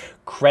enough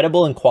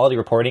credible and quality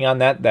reporting on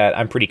that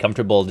I'm pretty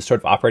comfortable just sort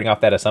of operating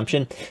off that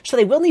assumption. So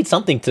they will need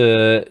something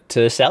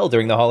to sell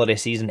during the holiday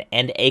season,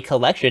 and a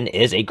collection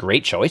is a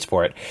great choice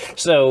for it.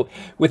 So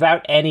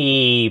without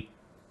any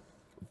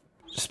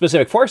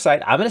specific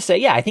foresight, I'm going to say,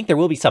 yeah, I think there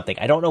will be something.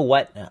 I don't know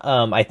what.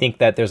 I think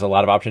that there's a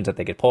lot of options that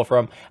they could pull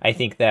from. I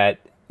think that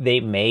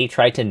they may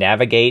try to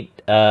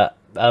navigate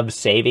of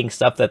saving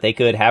stuff that they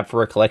could have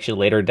for a collection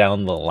later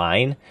down the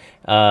line,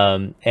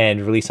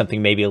 and release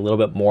something maybe a little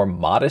bit more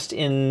modest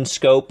in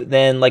scope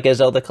than like a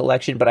Zelda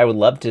collection. But I would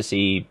love to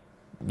see,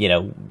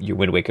 your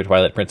Wind Waker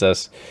Twilight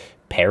Princess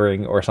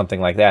pairing or something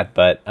like that.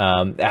 But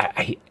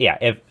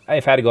if I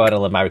had to go out on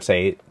a limb, I would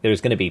say there's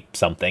going to be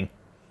something.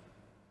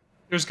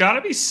 There's got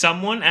to be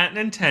someone at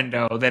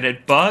Nintendo that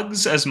it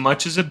bugs as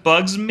much as it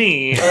bugs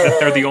me that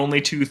they're the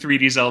only two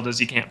 3D Zeldas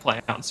you can't play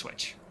on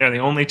Switch. They're the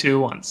only two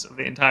ones of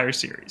the entire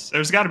series.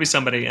 There's got to be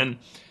somebody. And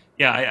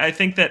yeah, I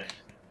think that,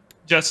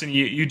 Justin,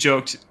 you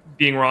joked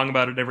being wrong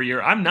about it every year.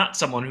 I'm not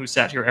someone who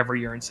sat here every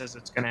year and says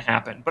it's going to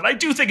happen. But I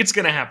do think it's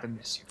going to happen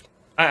this year.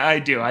 I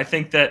do. I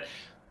think that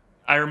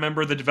I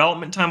remember the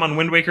development time on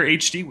Wind Waker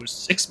HD was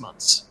 6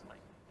 months.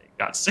 They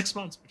got 6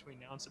 months between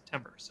now and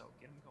September. So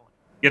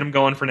get them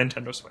going for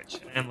Nintendo Switch.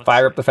 And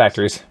fire up the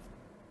factories.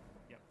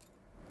 Yep.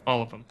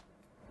 All of them.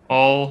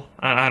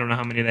 I don't know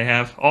how many they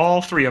have.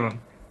 All 3 of them.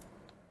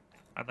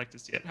 I'd like to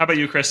see it. How about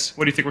you, Chris?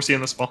 What do you think we're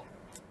seeing this fall?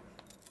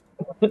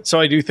 So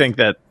I do think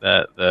that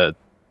the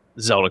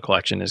Zelda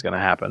collection is going to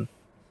happen.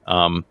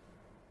 I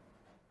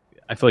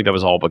feel like that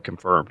was all but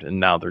confirmed, and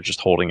now they're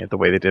just holding it the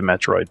way they did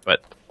Metroid.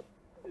 But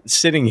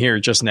sitting here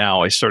just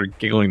now, I started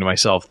giggling to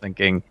myself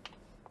thinking,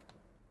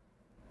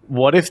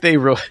 what if they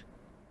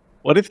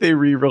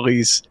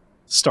re-release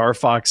Star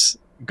Fox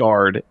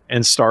Guard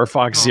and Star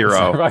Fox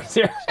Zero,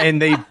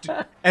 and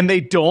they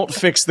don't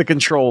fix the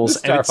controls,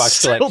 and it's Fox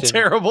still collection.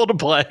 terrible to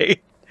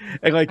play,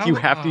 and you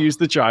have to use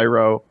the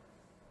gyro,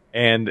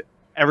 and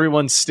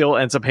everyone still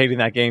ends up hating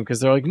that game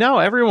because they're like, no,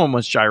 everyone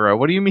wants gyro.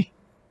 What do you mean?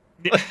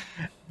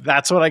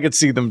 That's what I could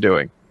see them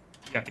doing.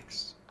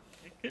 Yikes!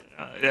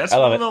 That's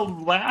one of the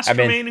last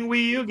remaining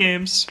Wii U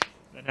games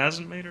that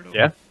hasn't made it over.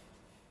 Yeah.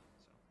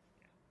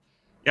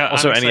 Yeah.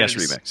 Also, NES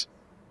Remix.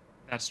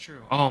 That's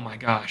true. Oh my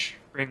gosh,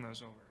 bring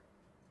those over.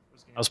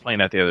 I was playing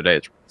that the other day.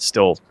 It's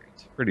still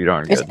pretty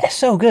darn good. It's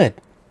so good.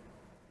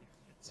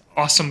 It's an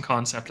awesome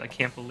concept. I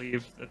can't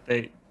believe that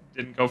they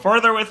didn't go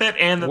further with it.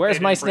 And that where's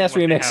my SNES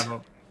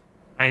remix?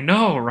 I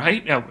know,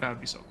 right? Yeah, that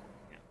would be so cool.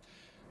 Yeah.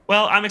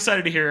 Well, I'm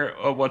excited to hear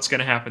what's going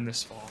to happen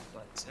this fall,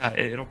 but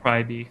it'll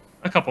probably be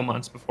a couple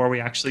months before we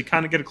actually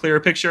kind of get a clearer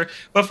picture.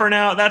 But for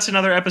now, that's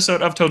another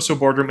episode of Toadstool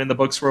Boardroom in the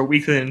books for a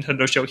weekly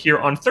Nintendo show here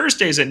on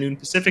Thursdays at noon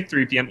Pacific,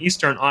 3 p.m.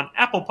 Eastern on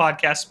Apple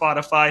Podcasts,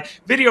 Spotify,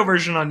 video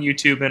version on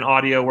YouTube, and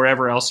audio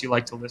wherever else you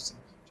like to listen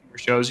to your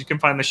shows. You can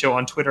find the show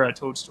on Twitter at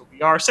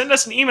ToadstoolBR. Send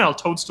us an email,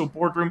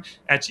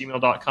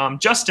 toadstoolboardroom@gmail.com.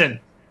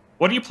 Justin,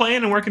 what are you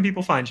playing and where can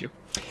people find you?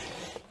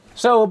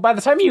 So by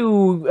the time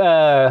you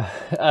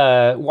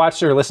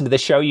watch or listen to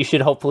this show, you should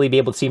hopefully be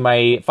able to see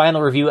my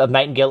final review of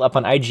Nightingale up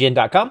on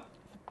IGN.com.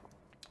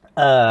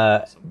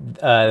 I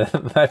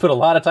put a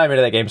lot of time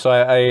into that game, so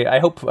I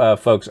hope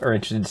folks are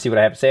interested to see what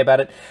I have to say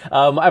about it.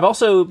 I've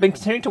also been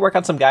continuing to work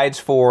on some guides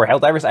for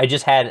Helldivers. I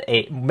just had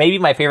maybe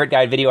my favorite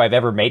guide video I've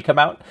ever made come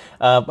out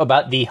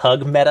about the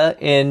hug meta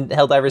in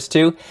Helldivers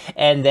 2.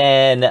 And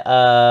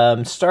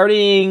then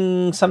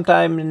starting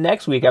sometime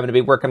next week, I'm going to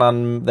be working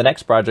on the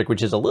next project,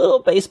 which is a little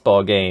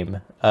baseball game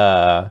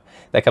that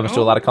comes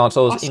to a lot of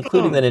consoles, awesome.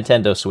 including the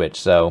Nintendo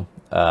Switch. So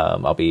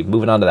I'll be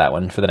moving on to that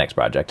one for the next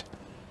project.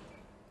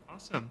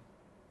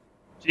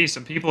 Gee,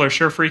 some people are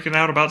sure freaking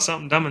out about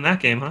something dumb in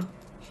that game, huh?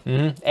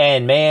 Mm-hmm.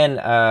 And man,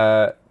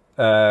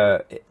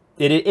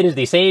 it is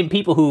the same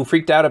people who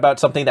freaked out about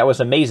something that was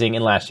amazing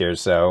in last year's.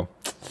 So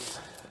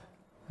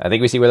I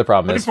think we see where the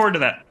problem is. Looking forward to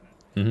that.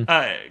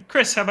 Mm-hmm.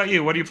 Chris, how about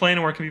you? What are you playing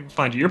and where can people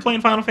find you? You're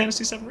playing Final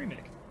Fantasy VII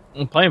Remake.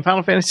 I'm playing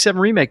Final Fantasy VII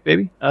Remake,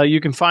 baby. You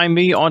can find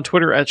me on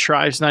Twitter at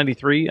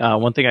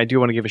Shrives93. One thing I do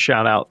want to give a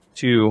shout out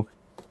to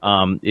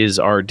is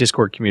our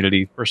Discord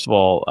community. First of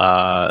all,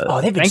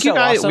 they've been thank you so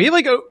guys. awesome. We have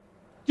like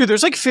dude,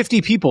 there's like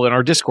 50 people in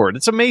our Discord.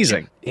 It's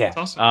amazing. Yeah.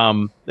 That's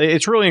awesome.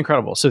 It's really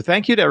incredible. So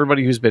thank you to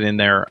everybody who's been in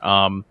there.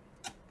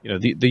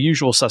 The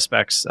usual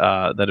suspects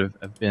that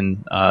have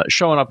been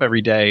showing up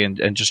every day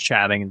and just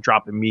chatting and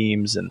dropping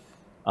memes. And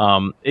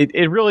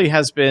it really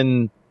has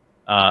been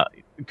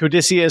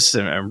Codicius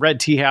and Red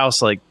Tea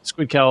House, like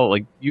Squidkel,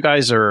 like you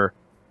guys are,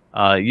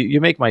 you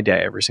make my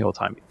day every single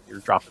time you're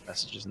dropping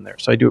messages in there.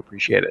 So I do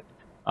appreciate it.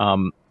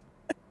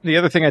 The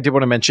other thing I did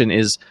want to mention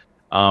is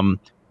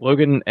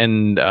Logan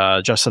and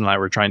Justin and I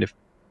were trying to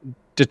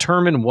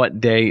determine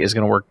what day is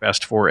going to work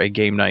best for a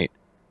game night.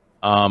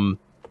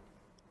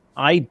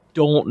 I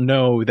don't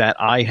know that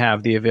I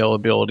have the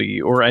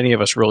availability, or any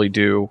of us really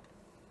do,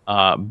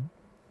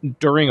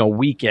 during a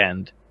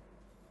weekend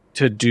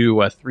to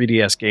do a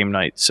 3DS game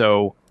night.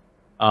 So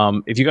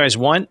if you guys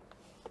want,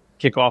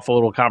 kick off a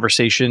little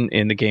conversation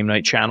in the game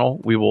night channel.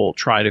 We will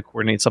try to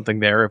coordinate something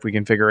there if we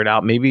can figure it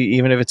out. Maybe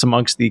even if it's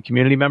amongst the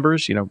community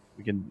members,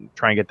 we can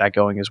try and get that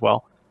going as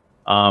well.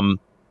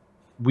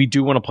 We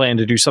do want to plan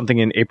to do something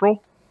in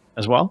April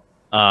as well,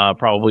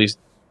 probably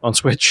on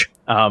Switch,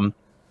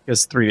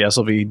 because 3DS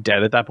will be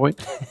dead at that point.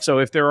 So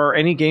if there are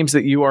any games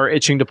that you are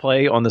itching to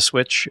play on the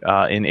Switch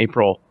in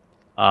April,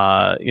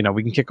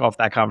 we can kick off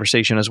that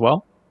conversation as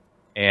well.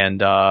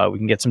 And we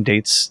can get some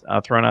dates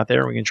thrown out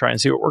there. We can try and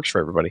see what works for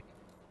everybody.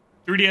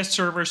 3DS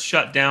servers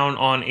shut down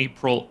on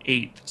April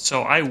 8th,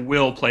 so I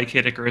will play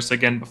Kid Icarus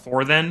again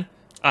before then.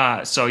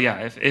 So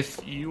yeah, if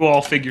you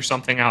all figure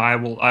something out,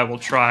 I will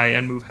try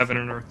and move Heaven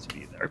and Earth to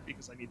be there,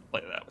 because I need to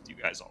play that with you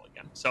guys all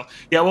again. So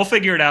yeah, we'll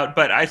figure it out.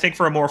 But I think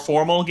for a more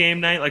formal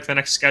game night, like the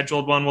next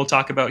scheduled one we'll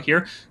talk about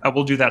here,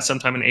 we'll do that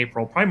sometime in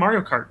April. Probably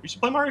Mario Kart. We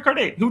should play Mario Kart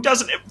 8. Who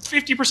doesn't?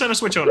 50% of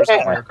Switch owners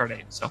have Mario Kart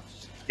 8. So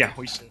yeah,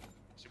 we should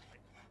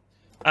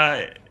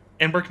play.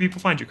 And where can people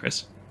find you,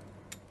 Chris?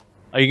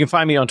 You can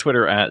find me on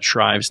Twitter at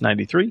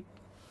Shrives93.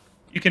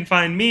 You can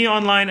find me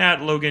online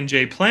at Logan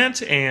J.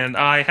 Plant, and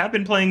I have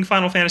been playing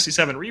Final Fantasy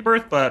VII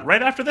Rebirth, but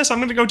right after this, I'm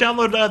going to go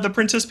download the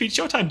Princess Peach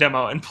Showtime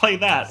demo and play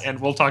that, and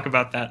we'll talk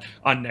about that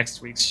on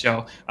next week's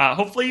show.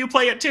 Hopefully you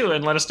play it too,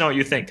 and let us know what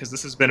you think, because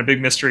this has been a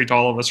big mystery to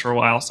all of us for a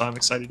while, so I'm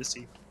excited to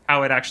see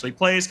how it actually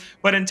plays.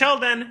 But until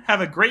then,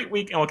 have a great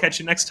week, and we'll catch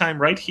you next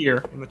time right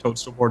here in the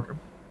Toadstool Boardroom.